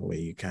in whatever way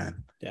you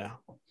can. Yeah.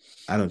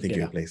 I don't think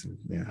you replace him.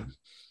 Yeah.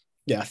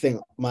 Yeah, I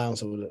think my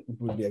answer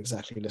would be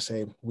exactly the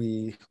same.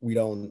 We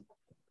don't,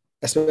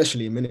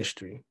 especially in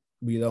ministry,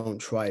 we don't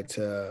try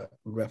to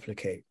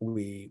replicate.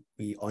 We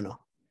honor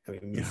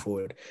and we move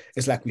forward.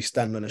 It's like we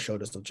stand on the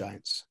shoulders of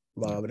giants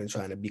rather than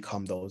trying to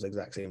become those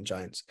exact same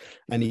giants.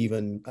 And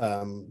even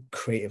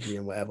creatively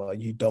and whatever,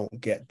 you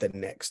don't get the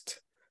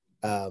next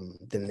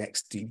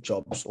Steve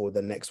Jobs or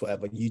the next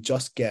whatever. You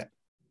just get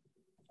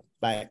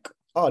like,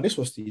 oh, this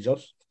was Steve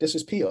Jobs, this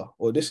is Peter,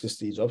 or this is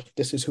Steve Jobs,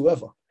 this is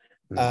whoever.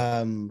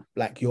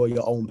 Like you're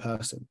your own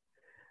person.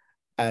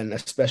 And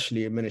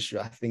especially in ministry,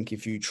 I think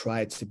if you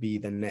try to be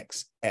the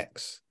next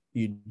X,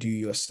 you do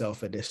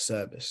yourself a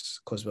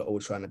disservice, because we're all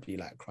trying to be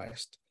like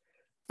Christ.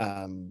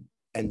 And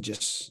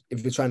just,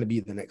 if you're trying to be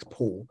the next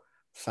Paul,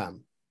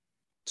 fam,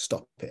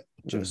 stop it.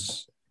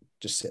 Just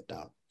sit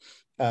down.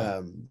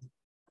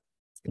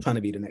 Trying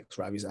to be the next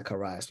Ravi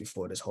Zacharias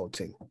before this whole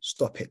thing.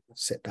 Stop it.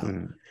 Sit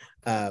down.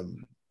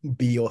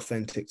 Be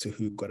authentic to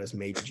who God has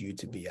made you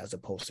to be, as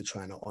opposed to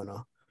trying to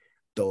honor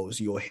those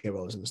your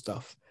heroes and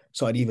stuff.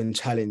 So I'd even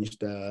challenge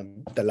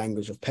the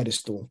language of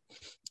pedestal.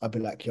 I'd be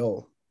like,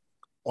 yo,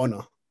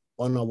 honor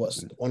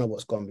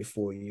what's gone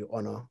before you,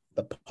 honor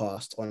the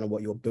past, honor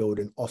what you're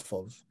building off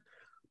of,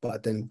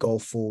 but then go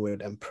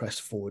forward and press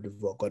forward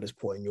with what God has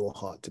put in your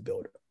heart to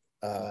build.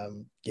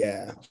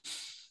 Yeah,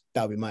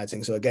 that would be my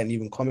thing. So again,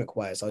 even comic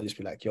wise, I'll just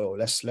be like, yo,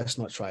 let's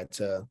not try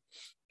to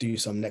do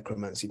some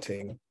necromancy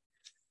thing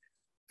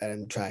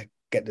and try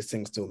get this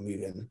thing still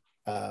moving.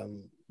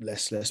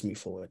 Let's move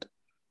forward.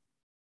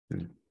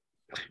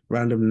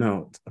 Random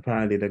note,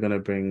 apparently they're gonna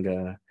bring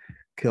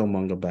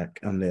Killmonger back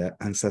on their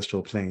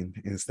ancestral plane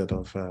instead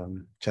of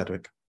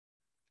Chadwick,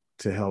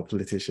 to help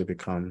Letitia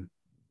become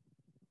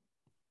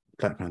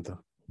Black Panther.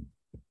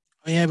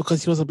 Oh, yeah,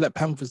 because he was a Black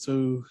Panther,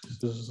 so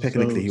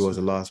technically he was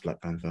the last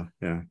Black Panther.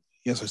 Yeah.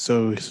 Yeah,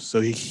 so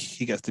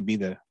he gets to be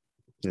there.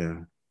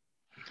 Yeah.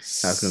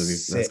 That's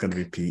gonna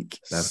be peak.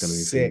 That's gonna be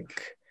sick.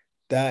 Peak.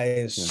 That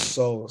is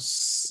so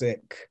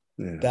sick.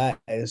 Yeah. That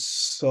is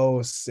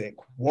so sick.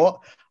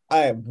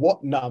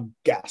 I'm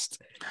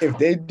gassed. If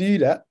they do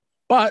that,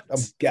 but I'm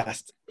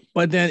gassed.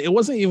 But then it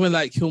wasn't even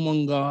like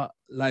Killmonger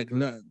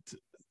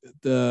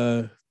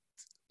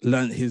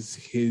learned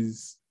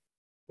his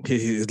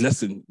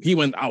lesson. He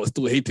went out,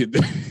 still hated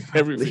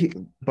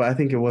everything. But I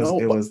think it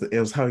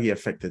was how he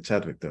affected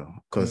Chadwick though,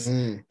 because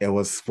it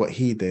was what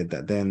he did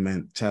that then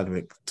meant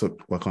Chadwick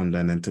took Wakanda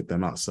and then took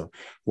them out. So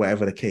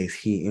whatever the case,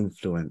 he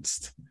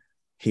influenced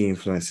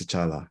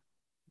T'Challa.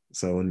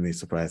 So I wouldn't be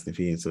surprised if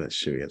he influenced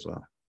Shuri as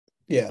well.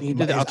 Yeah, he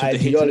did it out of the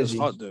hate in his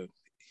heart, though.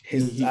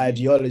 His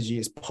ideology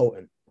is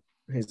potent.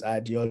 His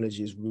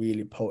ideology is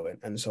really potent,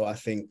 and so I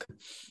think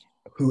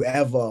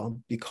whoever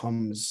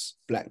becomes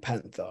Black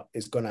Panther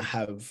is going to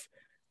have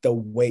the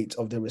weight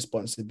of the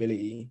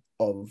responsibility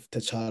of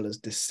T'Challa's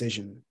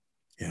decision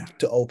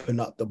to open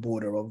up the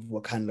border of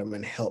Wakanda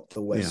and help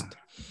the West.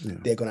 Yeah.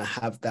 They're going to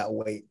have that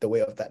weight, the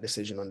weight of that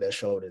decision on their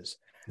shoulders.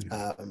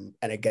 Yeah. And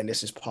again,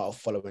 this is part of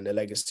following the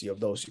legacy of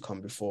those who come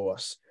before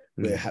us.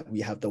 We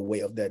have the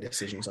weight of their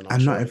decisions on our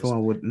shoulders.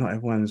 Not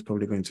everyone is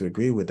probably going to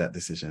agree with that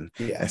decision.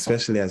 Yeah.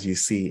 Especially as you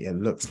see, it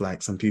looks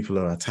like some people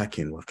are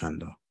attacking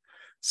Wakanda.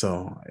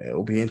 So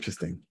it'll be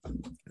interesting.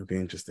 It'll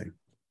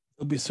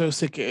be so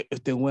sick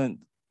if they went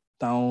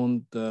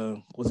down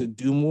was it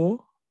Doom War?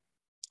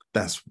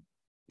 That's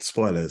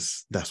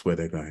spoilers. That's where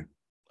they're going.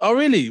 Oh,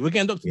 really? We're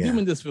getting Dr. Doom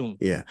in this film?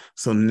 Yeah.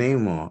 So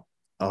Namor,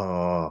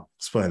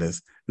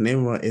 spoilers.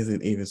 Namor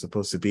isn't even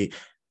supposed to be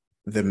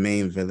the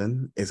main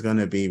villain. It's going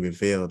to be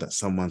revealed that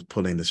someone's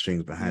pulling the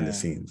strings behind the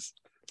scenes,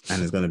 and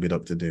it's going to be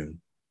Dr.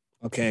 Doom.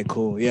 Okay,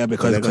 cool. Yeah,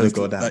 because they're going to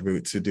go that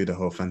route to do the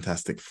whole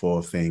Fantastic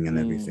Four thing and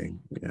everything.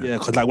 Yeah,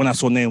 because when I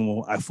saw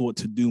Namor, I thought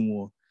to Doom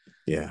War.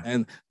 Yeah,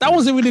 and that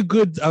was a really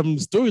good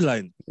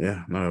storyline.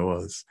 Yeah, no, it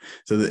was.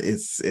 So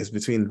it's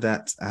between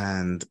that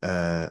and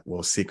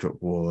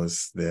Secret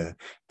Wars, the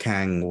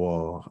Kang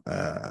War,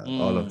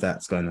 all of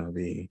that's going to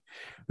be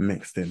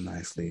mixed in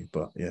nicely.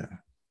 But yeah.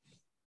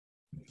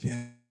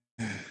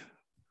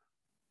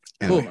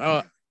 Anyway.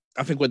 Cool.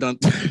 I think we're done.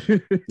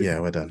 Yeah,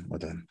 we're done. I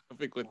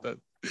think we're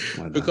done.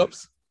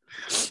 Hookups.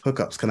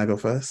 Can I go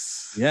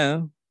first?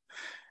 Yeah.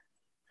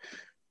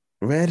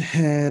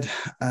 Red-haired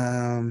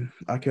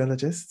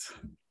archaeologist.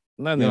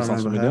 No, no,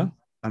 sounds familiar.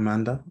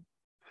 Amanda.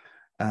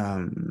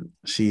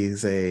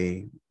 She's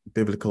a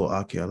biblical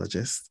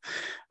archaeologist.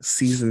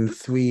 Season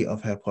 3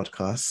 of her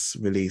podcast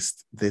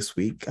released this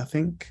week, I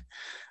think.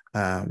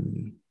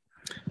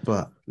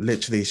 But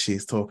literally,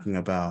 she's talking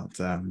about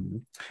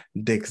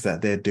digs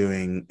that they're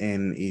doing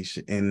in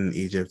Egypt,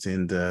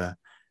 in the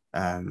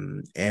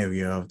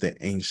area of the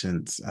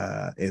ancient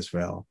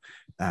Israel,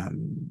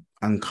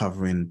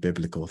 uncovering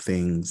biblical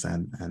things,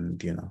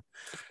 and you know,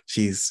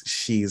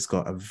 she's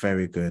got a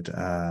very good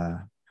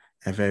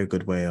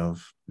way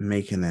of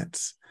making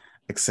it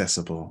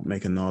accessible,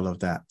 making all of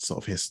that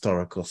sort of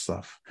historical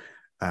stuff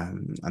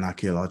and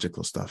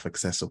archaeological stuff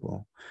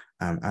accessible,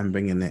 and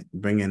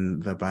bringing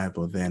the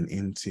Bible then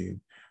into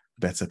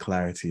better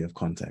clarity of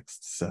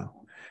context. So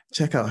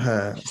check out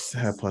her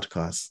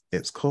podcast.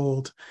 It's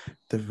called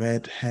The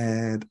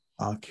Red-Haired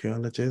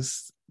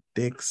Archaeologist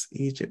Digs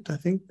Egypt, I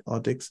think,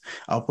 or Digs.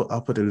 I'll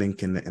put a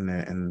link in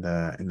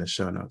the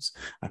show notes.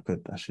 I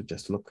should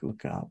just look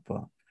it up.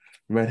 But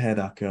Red-Haired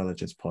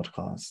Archaeologist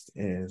podcast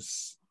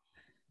is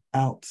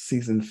out.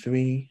 Season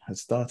 3 has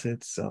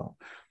started, so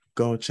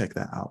go check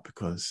that out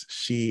because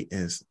she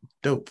is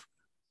dope.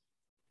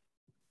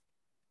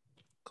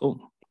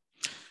 Cool.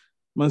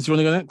 Mans, you want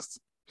to go next?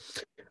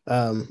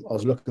 I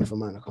was looking for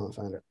mine. I can't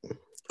find it.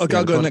 Okay,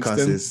 I'll go next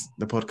then.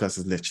 The podcast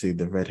is literally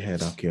The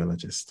Red-Haired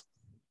Archaeologist.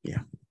 Yeah.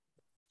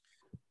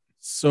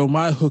 So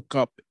my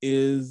hookup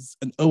is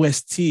an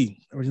OST,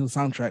 original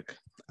soundtrack,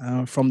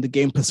 from the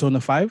game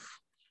Persona 5.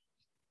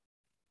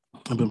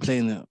 I've been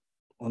playing it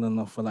on and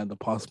off for like the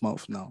past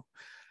month now.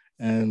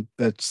 And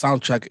the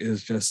soundtrack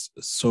is just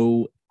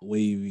so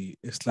wavy.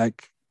 It's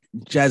like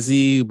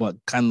jazzy, but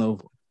kind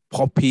of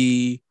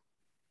poppy,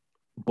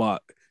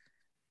 but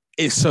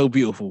it's so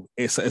beautiful.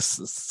 It's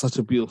such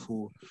a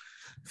beautiful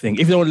thing.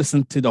 If you don't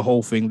listen to the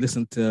whole thing,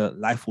 listen to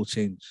Life Will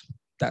Change.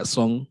 That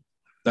song,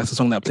 that's the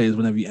song that plays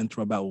whenever you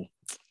enter a battle.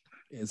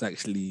 It's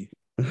actually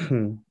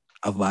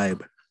a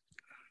vibe.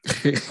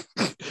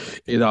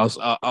 You know,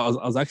 I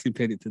was actually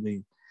playing it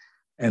today,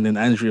 and then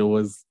Andrea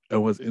was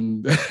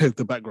in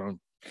the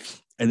background,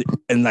 and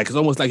like it's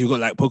almost like you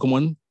got like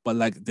Pokemon, but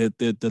like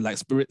the like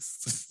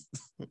spirits,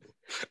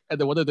 and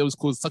then one of them was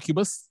called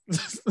Succubus,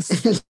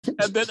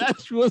 and then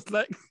Andrea was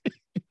like,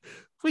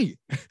 "Wait,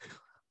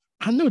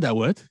 I know that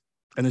word,"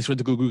 and then she went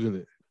to go Google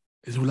it.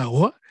 It's like,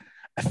 what?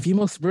 A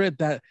female spirit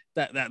that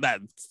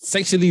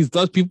sexually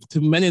does people to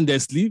men in their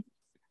sleep?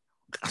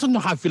 I don't know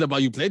how I feel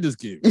about you playing this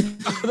game.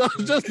 I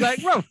was just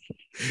like, bro,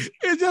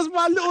 it's just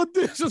my little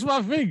thing, it's just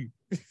my thing.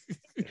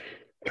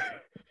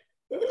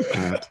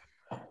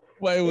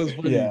 But it was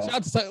funny. Yeah. Shout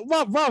out to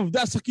bro,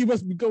 that sucky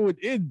must be going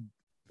in.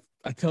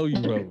 I tell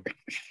you, bro.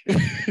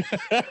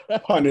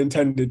 Pun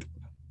intended.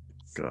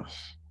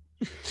 Gosh.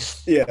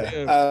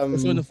 Yeah.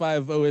 Persona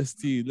 5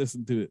 OST,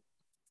 listen to it.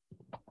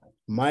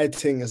 My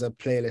thing is a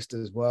playlist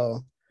as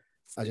well.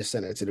 I just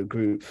sent it to the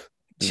group.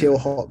 Chill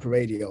Hop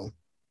Radio.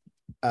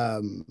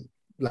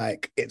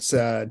 Like it's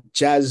a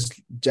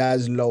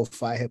jazz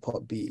lo-fi hip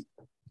hop beat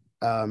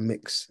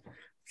mix.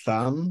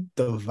 The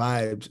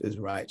vibes is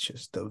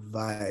righteous. The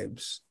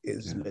vibes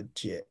is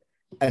legit.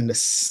 And the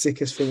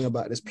sickest thing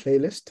about this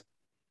playlist,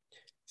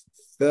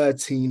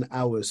 13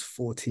 hours,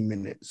 40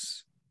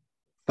 minutes.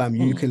 Fam,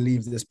 you can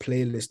leave this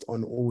playlist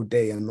on all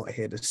day and not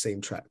hear the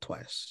same track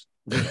twice.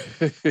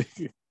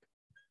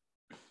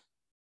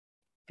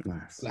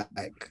 Nice.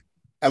 Like,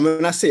 and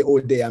when I say all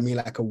day, I mean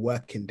like a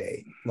working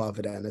day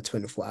rather than a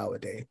 24-hour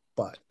day.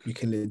 But you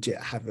can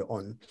legit have it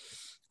on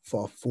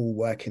for a full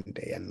working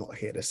day and not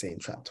hear the same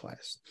track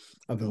twice.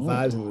 I've been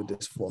vibing with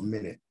this for a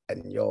minute,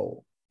 and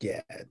the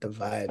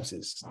vibes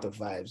is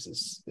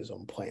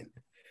on point.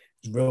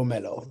 It's real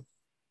mellow.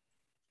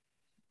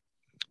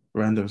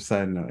 Random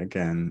side note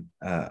again.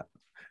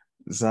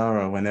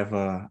 Zara,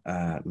 whenever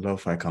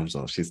lo-fi comes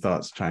off, she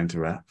starts trying to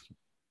rap.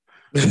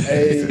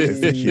 Hey. It's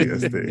the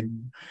cutest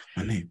thing.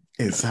 My name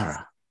is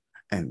Zara,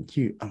 and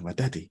you are my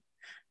daddy.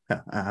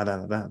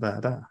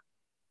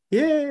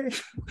 Yay!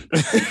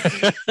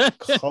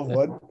 Come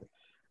on.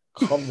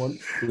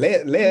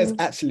 Leia's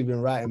actually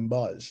been writing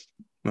bars.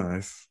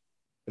 Nice.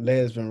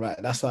 Leia's been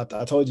writing. That's why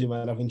I told you,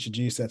 man. I've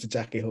introduced her to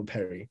Jackie Hill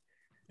Perry.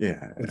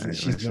 Yeah,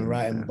 she's been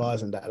writing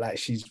bars and that. Like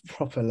she's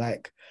proper.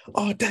 Like,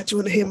 oh, Dad, do you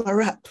want to hear my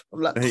rap? I'm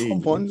like,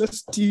 come on,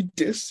 let's do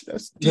this.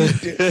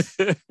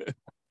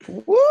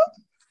 What?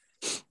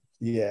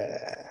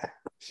 Yeah,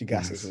 she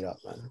gasses me up,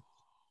 man.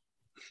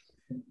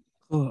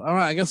 Cool. All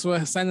right, I guess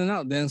we're signing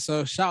out then.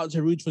 So shout out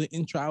to Rude for the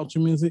intro,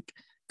 outro music.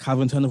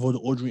 Calvin Turner for the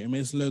Audrey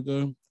Amaze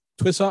logo.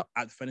 Twitter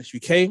at Furnace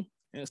UK.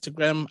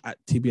 Instagram at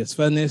TBS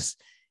Furnace.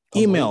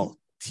 Email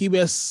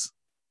TBS.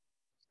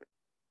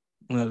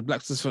 No,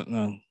 Black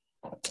no.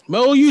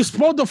 Well, you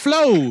spoiled the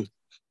flow.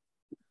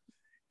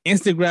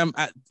 Instagram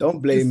at.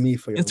 Don't blame me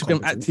for your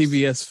Instagram at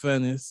TBS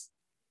Furnace.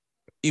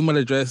 Email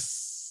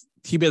address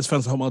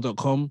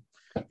tbsfurnace@hotmail.com.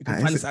 You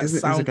can find us at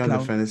SoundCloud.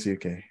 Instagram Furnace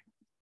UK.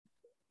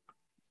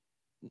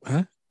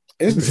 Huh?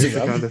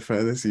 Instagram the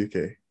Furnace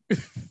UK.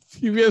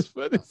 TBS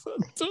Furnace. I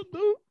don't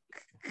know.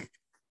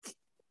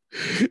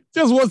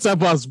 Just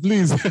WhatsApp us,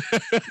 please.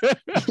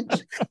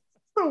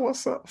 Oh,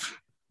 what's up?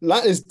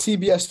 That is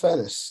TBS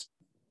Furnace.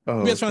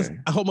 Oh, TBS Furnace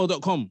at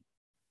hotmail.com.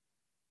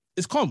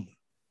 It's com.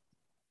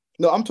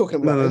 No, I'm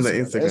talking about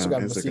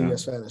Instagram. For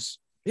TBS Furnace.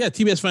 Yeah,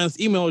 TBS Furnace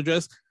email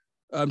address,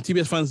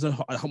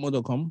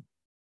 tbsfurnace@hotmail.com.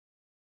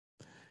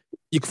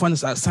 You can find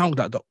us at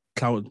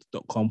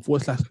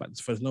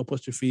soundcloud.com/Black no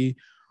apostrophe,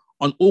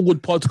 on all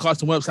good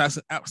podcasts and websites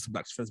and apps to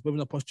Black with an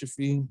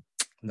apostrophe.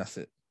 And that's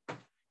it.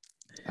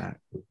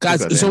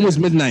 Guys, it's almost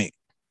midnight.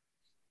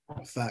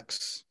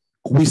 Facts.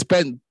 We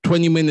spent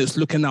 20 minutes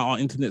looking at our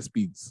internet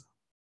speeds.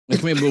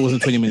 Like, maybe it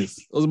wasn't 20 minutes.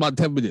 It was about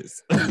 10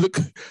 minutes. Look,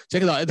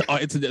 check out our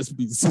internet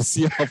speeds to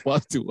see how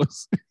fast it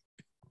was.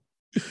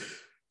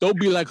 Don't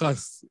be like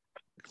us.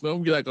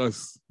 Don't be like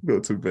us. Go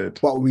to bed.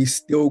 But we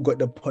still got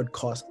the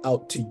podcast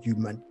out to you,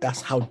 man.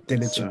 That's how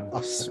diligent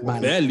us,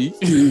 man. Barely.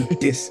 Do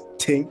this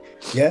thing.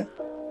 Yeah?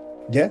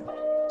 Yeah?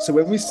 So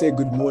when we say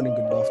good morning,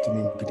 good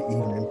afternoon, good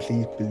evening,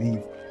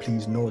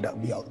 please know that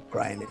we are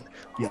grinding.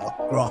 We are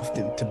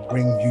grafting to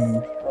bring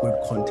you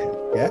good content.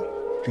 Yeah?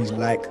 Please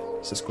like,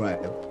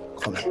 subscribe,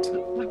 comment.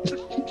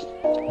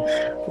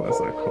 What's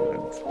that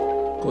comment?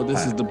 Cool,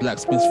 this is the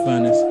Blacksmith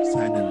Furnace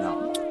signing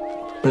out.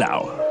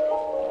 Blow.